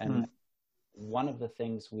 And one of the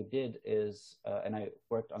things we did is, and I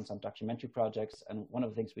worked on some documentary projects, and one of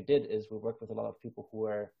the things we did is we worked with a lot of people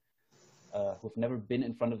who've never been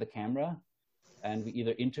in front of the camera, and we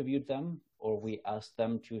either interviewed them or we asked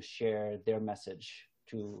them to share their message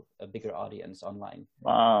to a bigger audience online.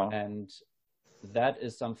 Wow. And that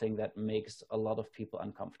is something that makes a lot of people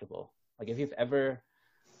uncomfortable. Like if you've ever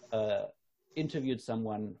interviewed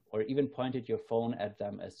someone or even pointed your phone at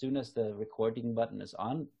them, as soon as the recording button is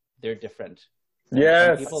on, they're different. And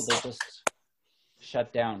Yes. some people, they just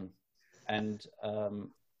shut down. And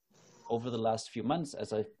over the last few months,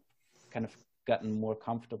 as I've kind of gotten more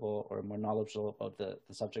comfortable or more knowledgeable about the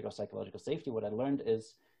subject of psychological safety, what I learned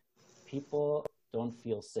is people don't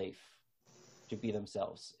feel safe to be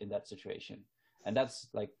themselves in that situation. And that's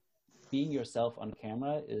like being yourself on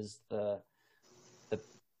camera is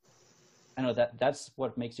I know that's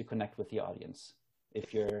what makes you connect with the audience.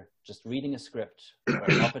 If you're just reading a script or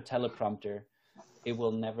off a teleprompter, it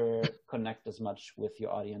will never connect as much with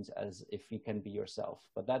your audience as if you can be yourself.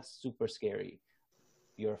 But that's super scary.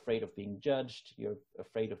 You're afraid of being judged. You're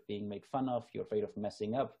afraid of being made fun of. You're afraid of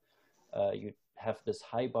messing up. You have this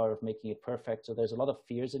high bar of making it perfect. So there's a lot of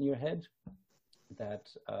fears in your head that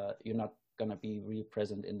you're not going to be really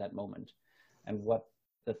present in that moment. And what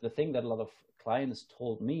the thing that a lot of clients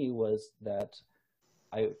told me was that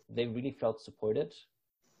they really felt supported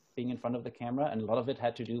being in front of the camera. And a lot of it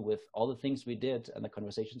had to do with all the things we did and the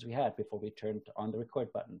conversations we had before we turned on the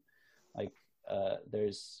record button. Like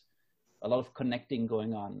there's a lot of connecting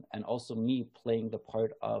going on, and also me playing the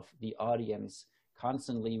part of the audience,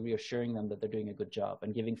 constantly reassuring them that they're doing a good job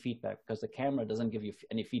and giving feedback, because the camera doesn't give you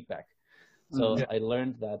any feedback. So I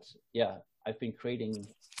learned that, yeah, I've been creating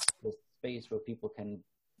this space where people can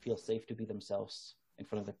feel safe to be themselves in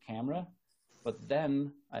front of the camera. But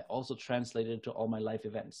then I also translated it to all my life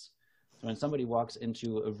events. So when somebody walks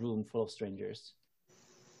into a room full of strangers,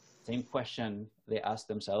 same question they ask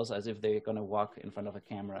themselves as if they're going to walk in front of a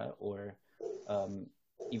camera, or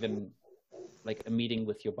even like a meeting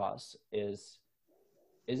with your boss is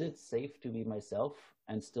it safe to be myself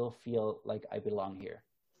and still feel like I belong here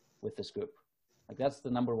with this group? Like that's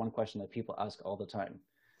the number one question that people ask all the time.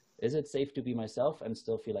 Is it safe to be myself and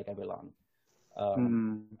still feel like I belong?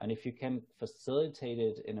 And if you can facilitate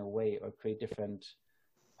it in a way or create different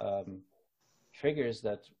triggers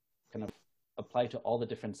that kind of apply to all the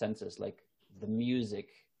different senses, like the music,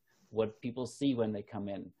 what people see when they come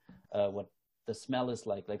in, what the smell is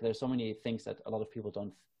like there's so many things that a lot of people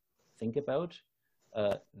don't think about,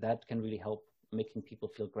 that can really help making people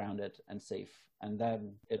feel grounded and safe. And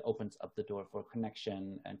then it opens up the door for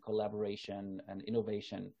connection and collaboration and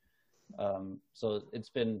innovation. So it's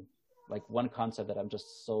been like one concept that I'm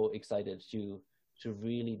just so excited to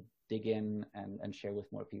really dig in and share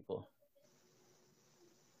with more people.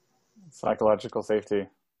 Psychological safety.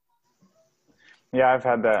 Yeah, I've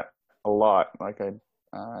had that a lot. Like I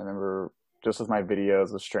remember just with my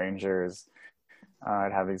videos with strangers,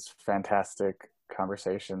 I'd have these fantastic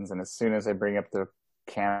conversations, and as soon as I bring up the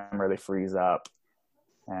camera, they freeze up.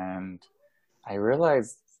 And I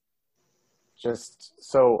realized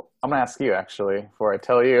so I'm gonna ask you actually, before I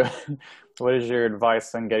tell you, what is your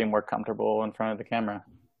advice on getting more comfortable in front of the camera?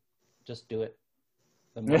 Just do it.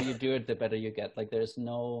 The more you do it, the better you get. Like there's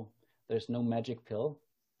no magic pill.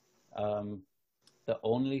 The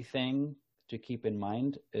only thing to keep in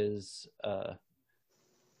mind is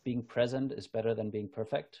being present is better than being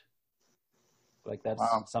perfect. Like that's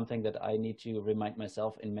something that I need to remind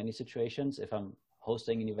myself in many situations. If I'm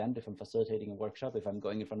hosting an event, if I'm facilitating a workshop, if I'm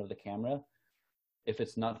going in front of the camera, if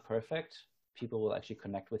it's not perfect, people will actually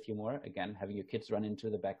connect with you more. Again, having your kids run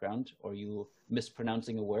into the background, or you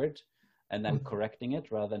mispronouncing a word and then correcting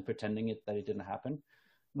it rather than pretending that it didn't happen,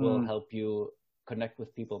 will help you connect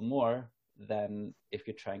with people more than if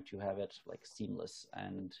you're trying to have it like seamless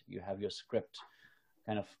and you have your script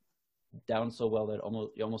kind of down so well that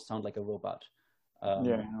you almost sound like a robot.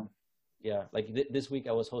 Like this week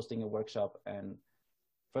I was hosting a workshop, and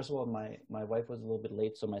first of all, my wife was a little bit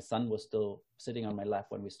late, so my son was still sitting on my lap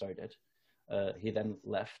when we started. He then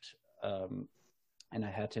left, and I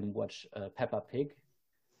had him watch Peppa Pig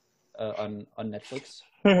on Netflix.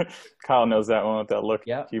 Kyle knows that one with that look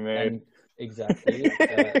you made. And exactly.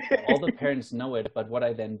 All the parents know it, but what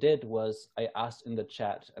I then did was I asked in the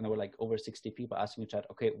chat, and there were like over 60 people asking in the chat,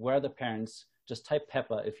 okay, where are the parents? Just type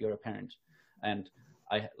Peppa if you're a parent. And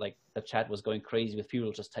the chat was going crazy with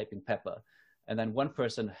people just typing Peppa. And then one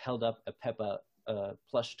person held up a Peppa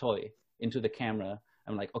plush toy into the camera.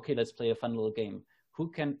 I'm like, okay, let's play a fun little game.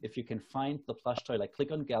 If you can find the plush toy, like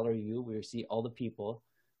click on gallery view where you see all the people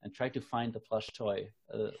and try to find the plush toy,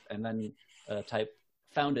 and then type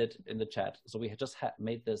found it in the chat. So we had just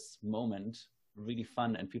made this moment really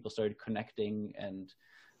fun, and people started connecting and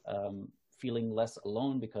feeling less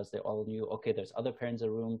alone because they all knew, okay, there's other parents in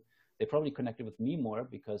the room. They probably connected with me more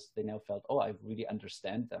because they now felt, oh, I really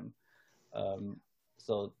understand them.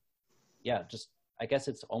 So yeah, just, I guess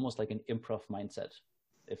it's almost like an improv mindset,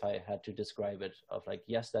 if I had to describe it, of like,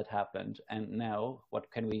 yes, that happened, and now what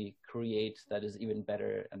can we create that is even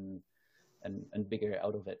better and bigger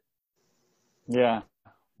out of it. Yeah,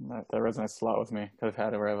 that resonates a lot with me. I've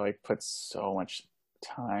had it where I've like put so much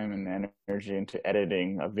time and energy into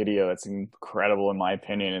editing a video that's incredible in my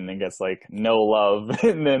opinion, and then gets like no love,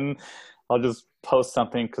 and then I'll just post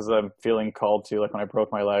something because I'm feeling called to, like when I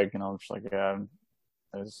broke my leg, and I'm just like, yeah,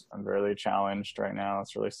 I'm really challenged right now.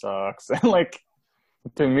 This really sucks. And like,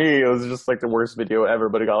 to me, it was just like the worst video ever,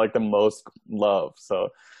 but it got like the most love. So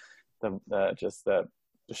just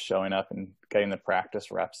showing up and getting the practice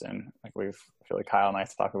reps in. Like I feel like Kyle and I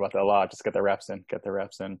talk about that a lot. Just get the reps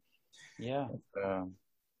in. Yeah.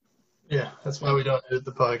 Yeah, that's why we don't edit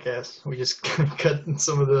the podcast. We just cut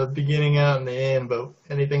some of the beginning out and the end, but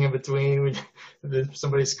anything in between, if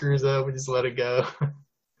somebody screws up, we just let it go.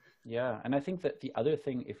 Yeah, and I think that the other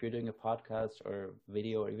thing, if you're doing a podcast or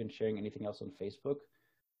video or even sharing anything else on Facebook,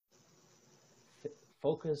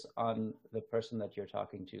 focus on the person that you're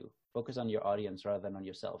talking to. Focus on your audience rather than on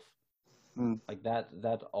yourself. Like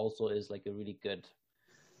that also is like a really good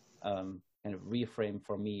kind of reframe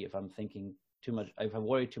for me if I'm thinking too much, if I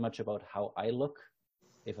worry too much about how I look.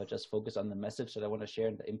 If I just focus on the message that I want to share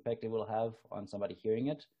and the impact it will have on somebody hearing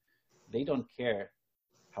it, they don't care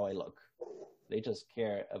how I look. They just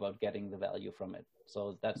care about getting the value from it.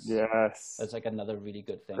 So that's like another really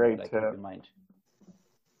good thing that I keep in mind.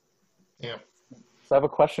 Yeah. So I have a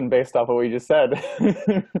question based off of what you just said.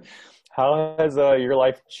 How has your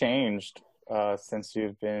life changed since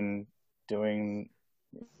you've been doing,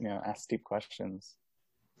 Ask Deep Questions?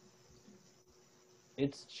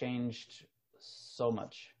 It's changed so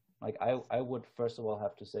much. Like I would first of all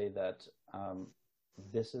have to say that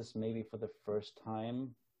this is maybe for the first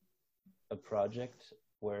time a project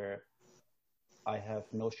where I have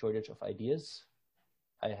no shortage of ideas.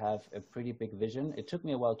 I have a pretty big vision. It took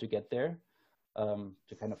me a while to get there,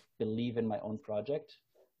 to kind of believe in my own project.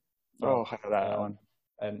 I have that one.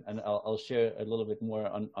 And I'll share a little bit more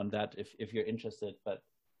on that if you're interested. But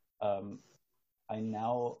I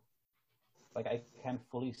now, like, I can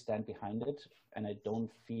fully stand behind it, and I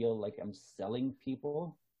don't feel like I'm selling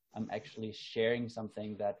people. I'm actually sharing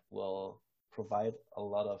something that will provide a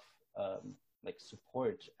lot of like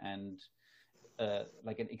support and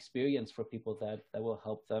like an experience for people that will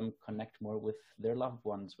help them connect more with their loved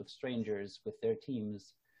ones, with strangers, with their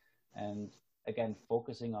teams. And again,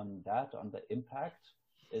 focusing on that, on the impact,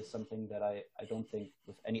 is something that I don't think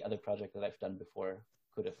with any other project that I've done before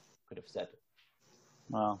could have said.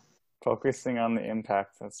 Wow. Focusing on the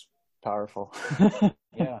impact, that's powerful.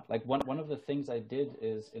 Yeah, like one of the things I did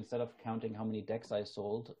is, instead of counting how many decks I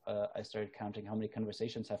sold, I started counting how many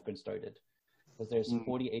conversations have been started. Because there's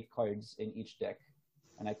 48 cards in each deck,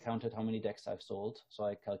 and I counted how many decks I've sold. So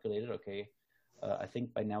I calculated, okay, I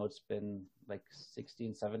think by now it's been like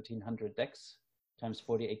 1,700 decks times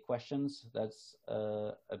 48 questions. That's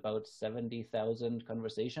about 70,000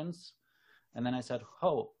 conversations. And then I said,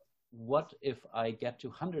 oh, what if I get to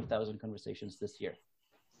 100,000 conversations this year?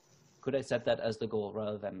 Could I set that as the goal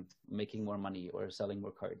rather than making more money or selling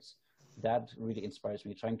more cards? That really inspires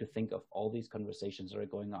me, trying to think of all these conversations that are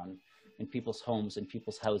going on in people's homes, in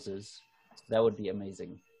people's houses. That would be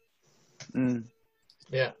amazing.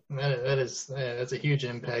 Yeah, that's a huge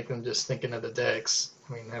impact. I'm just thinking of the decks.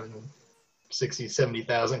 I mean, having 60,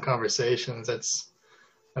 70,000 conversations, that's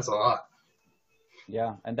a lot.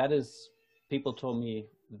 Yeah, and that is, people told me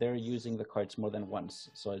they're using the cards more than once,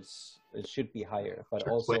 so it should be higher. But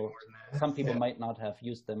also, some people might not have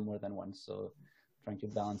used them more than once, so trying to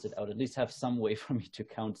balance it out, at least have some way for me to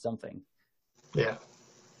count something. Yeah.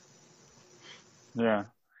 Yeah.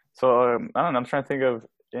 So I don't know, I'm trying to think of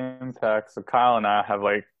impact. So Kyle and I have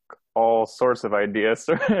like all sorts of ideas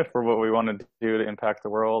for what we want to do to impact the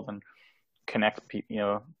world and connect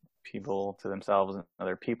people to themselves and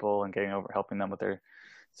other people, and helping them with their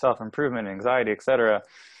self-improvement, anxiety, etc.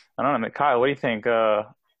 I don't know, Kyle, what do you think?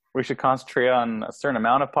 We should concentrate on a certain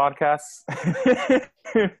amount of podcasts?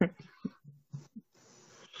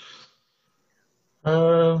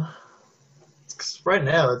 Right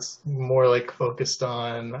now it's more like focused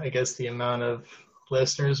on, I guess, the amount of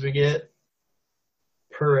listeners we get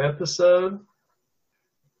per episode.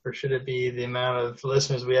 Or should it be the amount of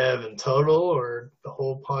listeners we have in total, or the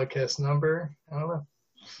whole podcast number? I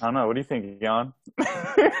don't know. What do you think, Jan?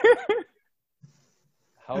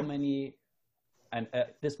 How many, and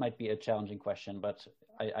this might be a challenging question, but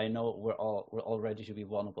I know we're all ready to be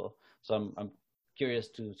vulnerable. So I'm curious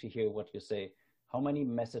to hear what you say. How many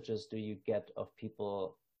messages do you get of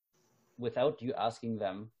people, without you asking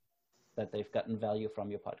them, that they've gotten value from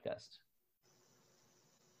your podcast?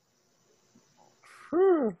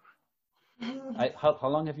 How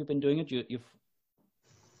long have you been doing it? You've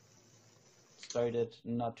started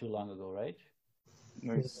not too long ago, right?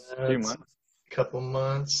 A few months. Couple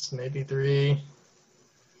months, maybe 3.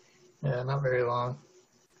 Yeah, not very long.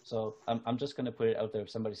 So I'm just going to put it out there. If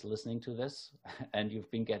somebody's listening to this and you've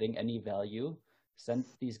been getting any value, send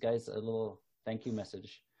these guys a little thank you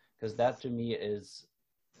message, because that to me is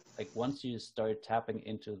like, once you start tapping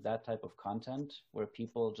into that type of content where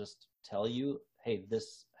people just tell you, hey,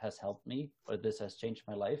 this has helped me, or this has changed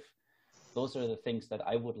my life, those are the things that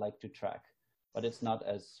I would like to track. But it's not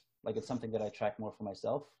as like, it's something that I track more for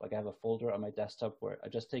myself. Like, I have a folder on my desktop where I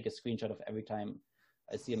just take a screenshot of every time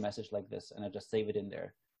I see a message like this, and I just save it in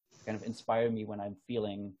there. Kind of inspire me when I'm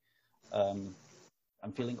feeling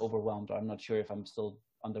overwhelmed, or I'm not sure if I'm still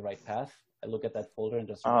on the right path. I look at that folder and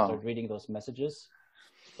just start reading those messages.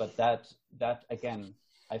 But that again,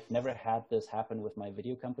 I've never had this happen with my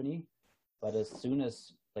video company. But as soon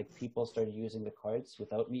as like people started using the cards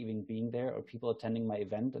without me even being there, or people attending my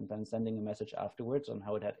event and then sending a message afterwards on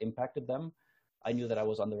how it had impacted them, I knew that I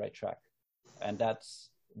was on the right track. And that's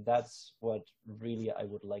what really I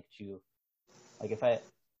would like to, like, if I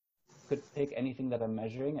could pick anything that I'm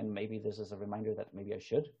measuring, and maybe this is a reminder that maybe I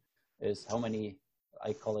should, is how many,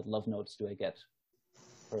 I call it love notes, do I get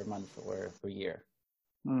per month or per year.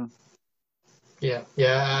 Yeah,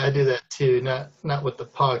 I do that too. Not with the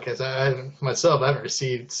podcast. I haven't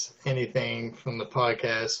received anything from the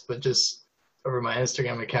podcast, but just over my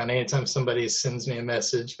Instagram account. Anytime somebody sends me a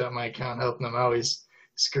message about my account helping them, I always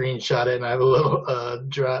screenshot it, and I have a little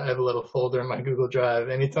drive. I have a little folder in my Google Drive.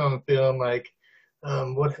 Anytime I'm feeling like,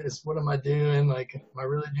 what am I doing? Like, am I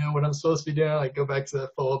really doing what I'm supposed to be doing? Like, go back to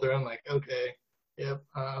that folder. I'm like, okay, yep.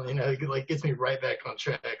 It like gets me right back on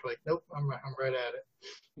track. Like, nope, I'm right at it.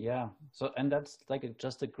 Yeah. So, and that's like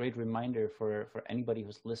just a great reminder for anybody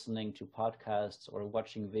who's listening to podcasts or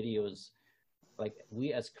watching videos. Like,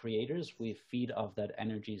 we as creators, we feed off that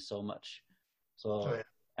energy so much. So,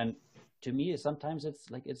 and to me, sometimes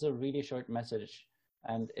it's a really short message,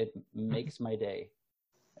 and it makes my day.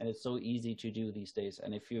 And it's so easy to do these days.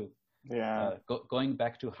 And if you, going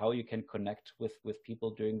back to how you can connect with people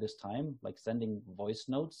during this time, like sending voice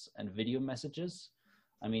notes and video messages.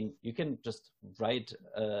 I mean, you can just write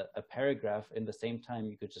a paragraph in the same time.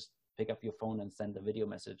 You could just pick up your phone and send a video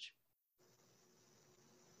message.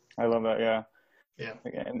 I love that. Yeah. Yeah.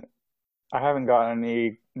 Again, I haven't gotten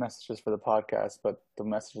any messages for the podcast, but the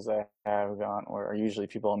messages I have gotten are usually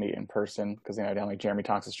people I'll meet in person, because down like Jeremy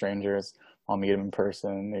Talks to Strangers, I'll meet them in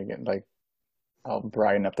person. They get like, I'll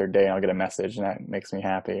brighten up their day and I'll get a message, and that makes me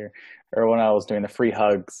happy. Or when I was doing the free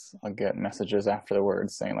hugs, I'll get messages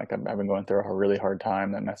afterwards saying like, I've been going through a really hard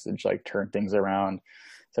time. That message like turned things around.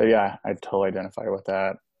 So yeah, I totally identify with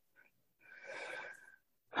that.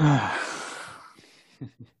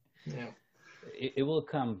 Yeah. It will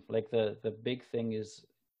come. Like the big thing is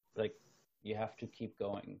like, you have to keep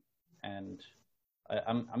going. And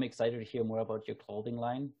I'm excited to hear more about your clothing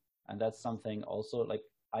line. And that's something also, like,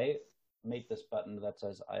 I made this button that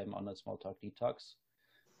says I'm on a small talk detox.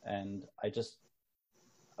 And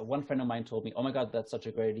one friend of mine told me, oh my God, that's such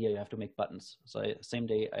a great idea. You have to make buttons. So same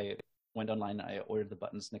day I went online, I ordered the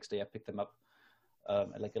buttons. Next day I picked them up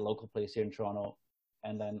at like a local place here in Toronto.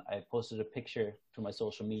 And then I posted a picture to my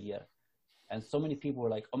social media. And so many people were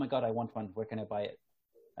like, oh my God, I want one. Where can I buy it?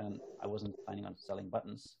 And I wasn't planning on selling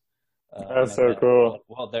buttons. That's so cool.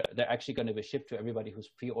 Well, they're actually going to be shipped to everybody who's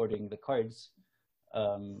pre-ordering the cards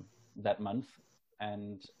that month.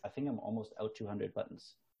 And I think I'm almost out 200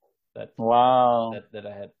 buttons that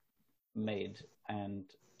I had made. And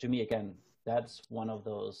to me, again, that's one of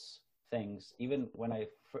those things. Even when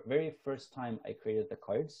very first time I created the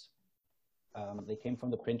cards, they came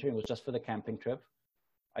from the printer. It was just for the camping trip.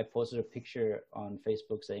 I posted a picture on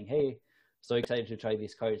Facebook saying, hey, so excited to try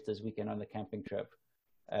these cards this weekend on the camping trip.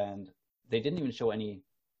 And they didn't even show any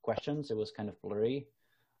questions. It was kind of blurry.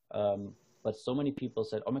 But so many people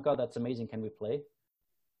said, oh my God, that's amazing. Can we play?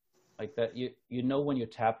 Like that, you know when you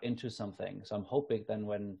tap into something. So I'm hoping then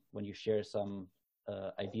when you share some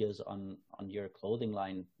ideas on your clothing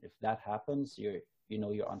line, if that happens, you're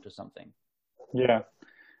onto something. Yeah.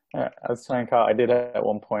 I was telling Kyle, I did at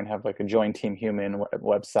one point have like a Join Team Human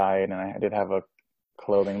website, and I did have a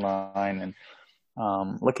clothing line.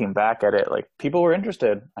 And looking back at it, like people were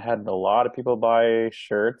interested. I had a lot of people buy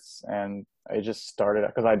shirts, and I just started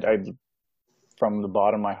because I from the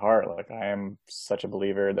bottom of my heart, like I am such a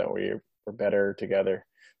believer that we're better together.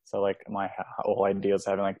 So like my whole idea is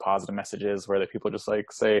having like positive messages where the people just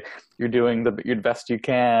like say you're doing your best you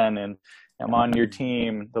can, and I'm on your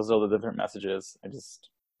team. Those are all the different messages.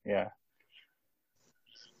 Yeah.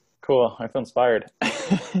 Cool. I feel inspired.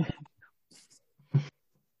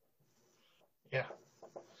 Yeah.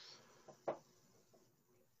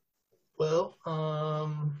 Well,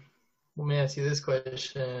 let me ask you this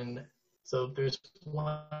question. So if there's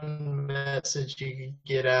one message you could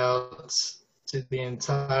get out to the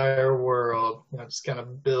entire world, just kind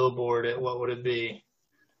of billboard it, what would it be?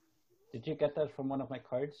 Did you get that from one of my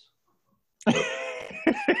cards? I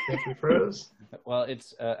think we froze. Well,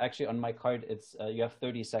 it's actually on my card. It's you have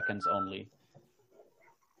 30 seconds only.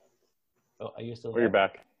 Oh, are you still there? You're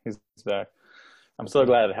back. He's back. I'm so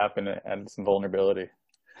glad it happened and some vulnerability.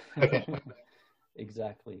 Okay.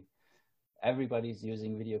 Exactly. Everybody's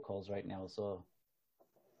using video calls right now, so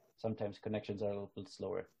sometimes connections are a little bit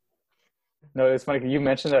slower. No, it's funny. You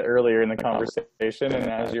mentioned that earlier in the conversation, and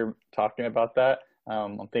as you're talking about that,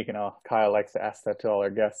 I'm thinking, oh, Kyle likes to ask that to all our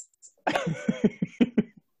guests.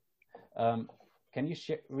 Can you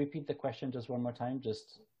repeat the question just one more time?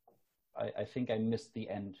 I think I missed the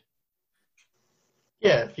end.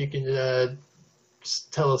 Yeah, if you could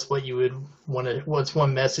just tell us what you would want to, what's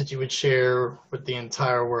one message you would share with the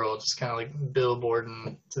entire world, just kind of like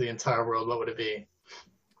billboarding to the entire world, what would it be?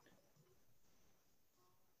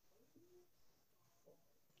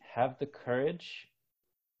 Have the courage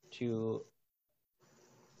to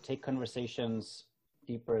take conversations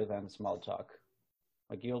deeper than small talk.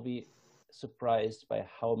 Like, you'll be surprised by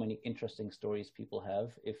how many interesting stories people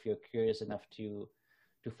have if you're curious enough to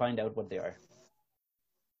find out what they are.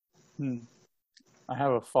 I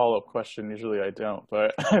have a follow-up question. Usually I don't,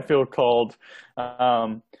 but I feel called.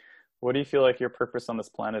 What do you feel like your purpose on this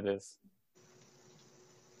planet is?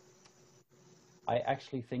 I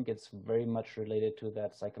actually think it's very much related to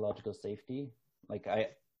that psychological safety. Like,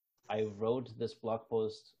 I wrote this blog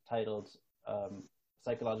post titled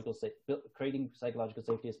creating psychological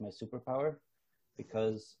safety is my superpower,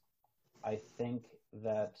 because I think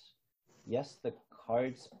that, yes, the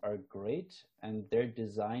cards are great and they're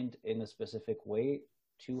designed in a specific way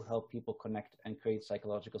to help people connect and create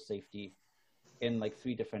psychological safety in like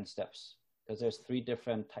 3 different steps, because there's 3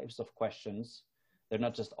 different types of questions. They're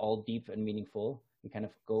not just all deep and meaningful. You kind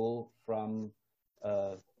of go from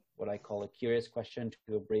what I call a curious question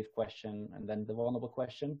to a brave question, and then the vulnerable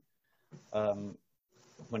question.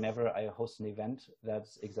 Whenever I host an event,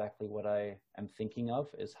 that's exactly what I am thinking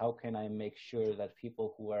of, is how can I make sure that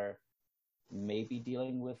people who are maybe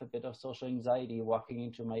dealing with a bit of social anxiety walking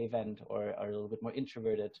into my event, or are a little bit more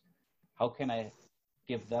introverted, how can I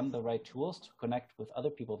give them the right tools to connect with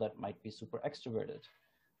other people that might be super extroverted,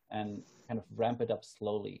 and kind of ramp it up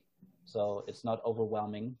slowly. So it's not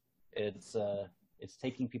overwhelming. It's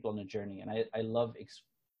taking people on a journey. And I love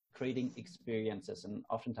creating experiences. And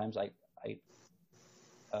oftentimes I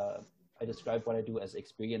describe what I do as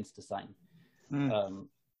experience design.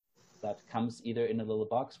 That comes either in a little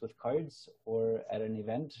box with cards, or at an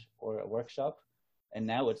event or a workshop. And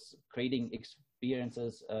now it's creating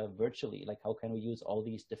experiences virtually. Like, how can we use all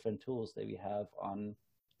these different tools that we have on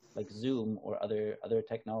like Zoom or other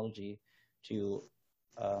technology to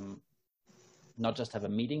not just have a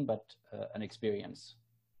meeting, but an experience.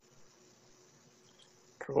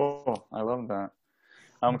 Cool. I love that.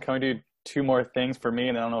 Can we do 2 more things for me?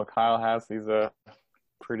 And I don't know what Kyle has. He's a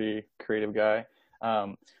pretty creative guy.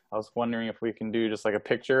 I was wondering if we can do just like a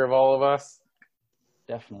picture of all of us.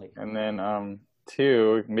 Definitely. And then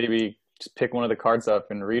 2, maybe just pick one of the cards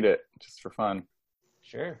up and read it just for fun.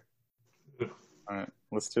 Sure. All right.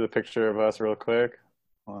 Let's do the picture of us real quick.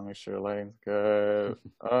 I want to make sure the lighting's good.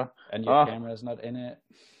 And your camera's not in it.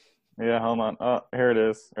 Yeah, hold on. Oh, here it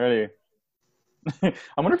is. Ready. I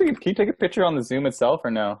wonder if can you take a picture on the Zoom itself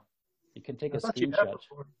or no? You can take a screenshot.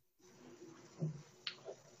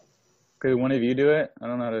 Could one of you do it? I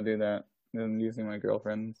don't know how to do that. I'm using my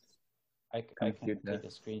girlfriend's. I can take a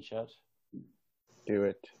screenshot. Do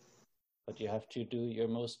it. But you have to do your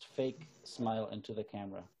most fake smile into the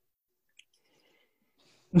camera.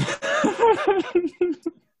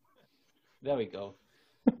 There we go.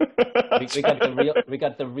 We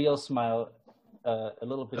got the real smile a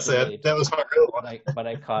little bit delayed. That was my real one. But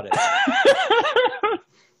I caught it.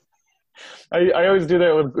 I always do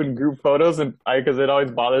that with group photos, and because it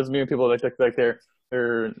always bothers me when people like their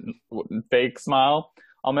fake smile.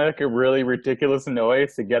 I'll make a really ridiculous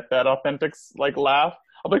noise to get that authentic like laugh.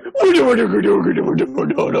 I'm like, and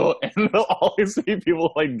there'll always be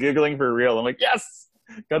people like giggling for real. I'm like, yes,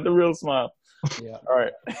 got the real smile. Yeah. All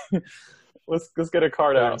right, let's get a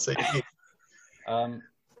card out.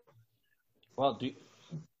 Well,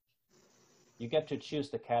 you get to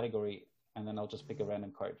choose the category, and then I'll just pick a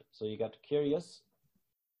random card. So you got curious,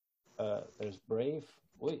 There's brave,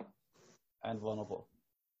 and vulnerable.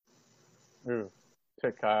 Ooh,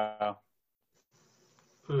 pick Kyle.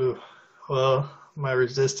 Ooh, well, my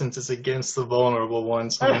resistance is against the vulnerable one,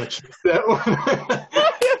 so I'm going to choose that one.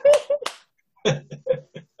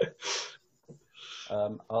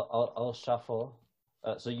 I'll shuffle.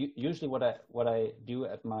 So usually what I do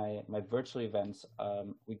at my virtual events,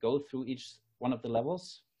 we go through each one of the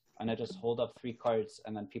levels, and I just hold up 3 cards,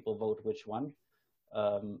 and then people vote which one.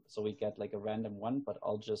 So we get like a random one, but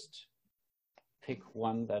I'll just pick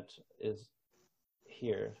one that is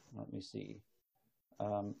here. Let me see.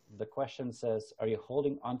 The question says, are you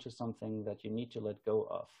holding on to something that you need to let go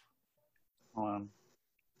of?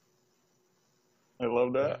 I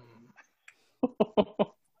love that.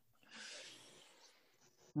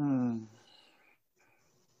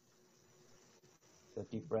 The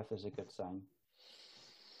deep breath is a good sign.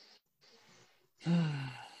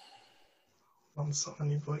 On something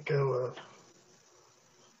you let go of.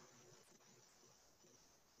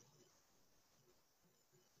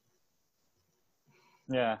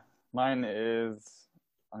 Yeah, mine is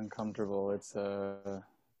uncomfortable. It's that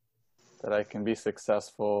I can be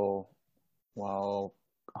successful while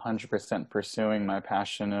 100% pursuing my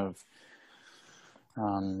passion of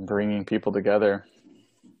bringing people together.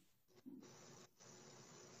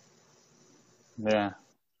 Yeah,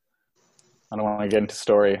 I don't want to get into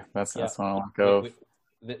story. That's what I want to go.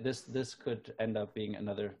 This could end up being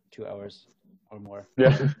another 2 hours or more.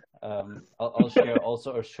 Yeah. I'll share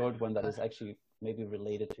also a short one that is actually maybe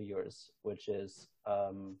related to yours, which is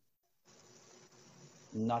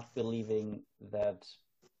not believing that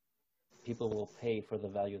people will pay for the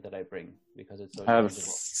value that I bring because it's so I have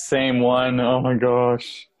tangible. Same one. Oh my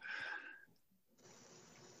gosh.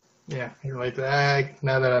 Yeah, you're like that.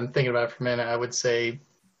 Now that I'm thinking about it for a minute, I would say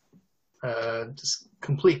just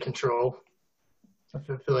complete control. I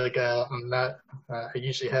feel like I'm not. I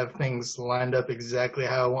usually have things lined up exactly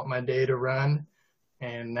how I want my day to run,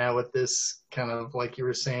 and now with this kind of like you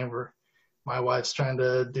were saying, where my wife's trying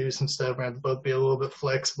to do some stuff, we're going to both be a little bit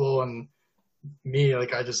flexible, and me,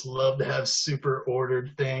 like I just love to have super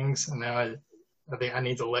ordered things, and now I think I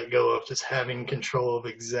need to let go of just having control of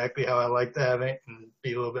exactly how I like to have it and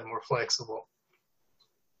be a little bit more flexible.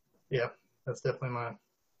 Yeah, that's definitely mine.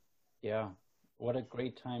 Yeah, what a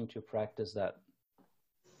great time to practice that.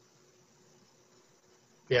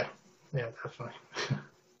 Yeah, definitely.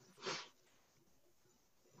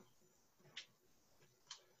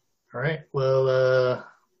 All right. Well,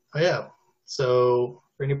 yeah. So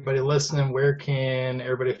for anybody listening, where can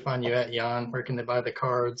everybody find you at, Jan? Where can they buy the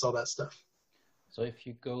cards, all that stuff? So if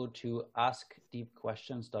you go to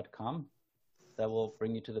askdeepquestions.com, that will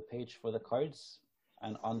bring you to the page for the cards.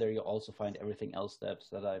 And on there, you'll also find everything else that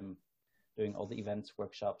I'm doing, all the events,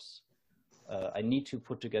 workshops. I need to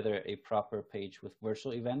put together a proper page with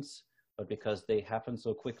virtual events, but because they happen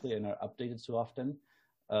so quickly and are updated so often,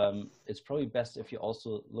 it's probably best if you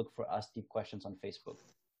also look for Ask Deep Questions on Facebook.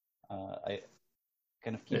 I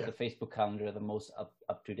kind of keep the Facebook calendar the most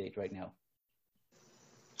up to date right now.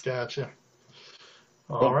 Gotcha.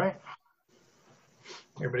 All right.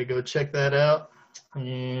 Everybody go check that out,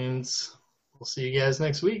 and we'll see you guys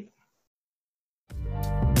next week.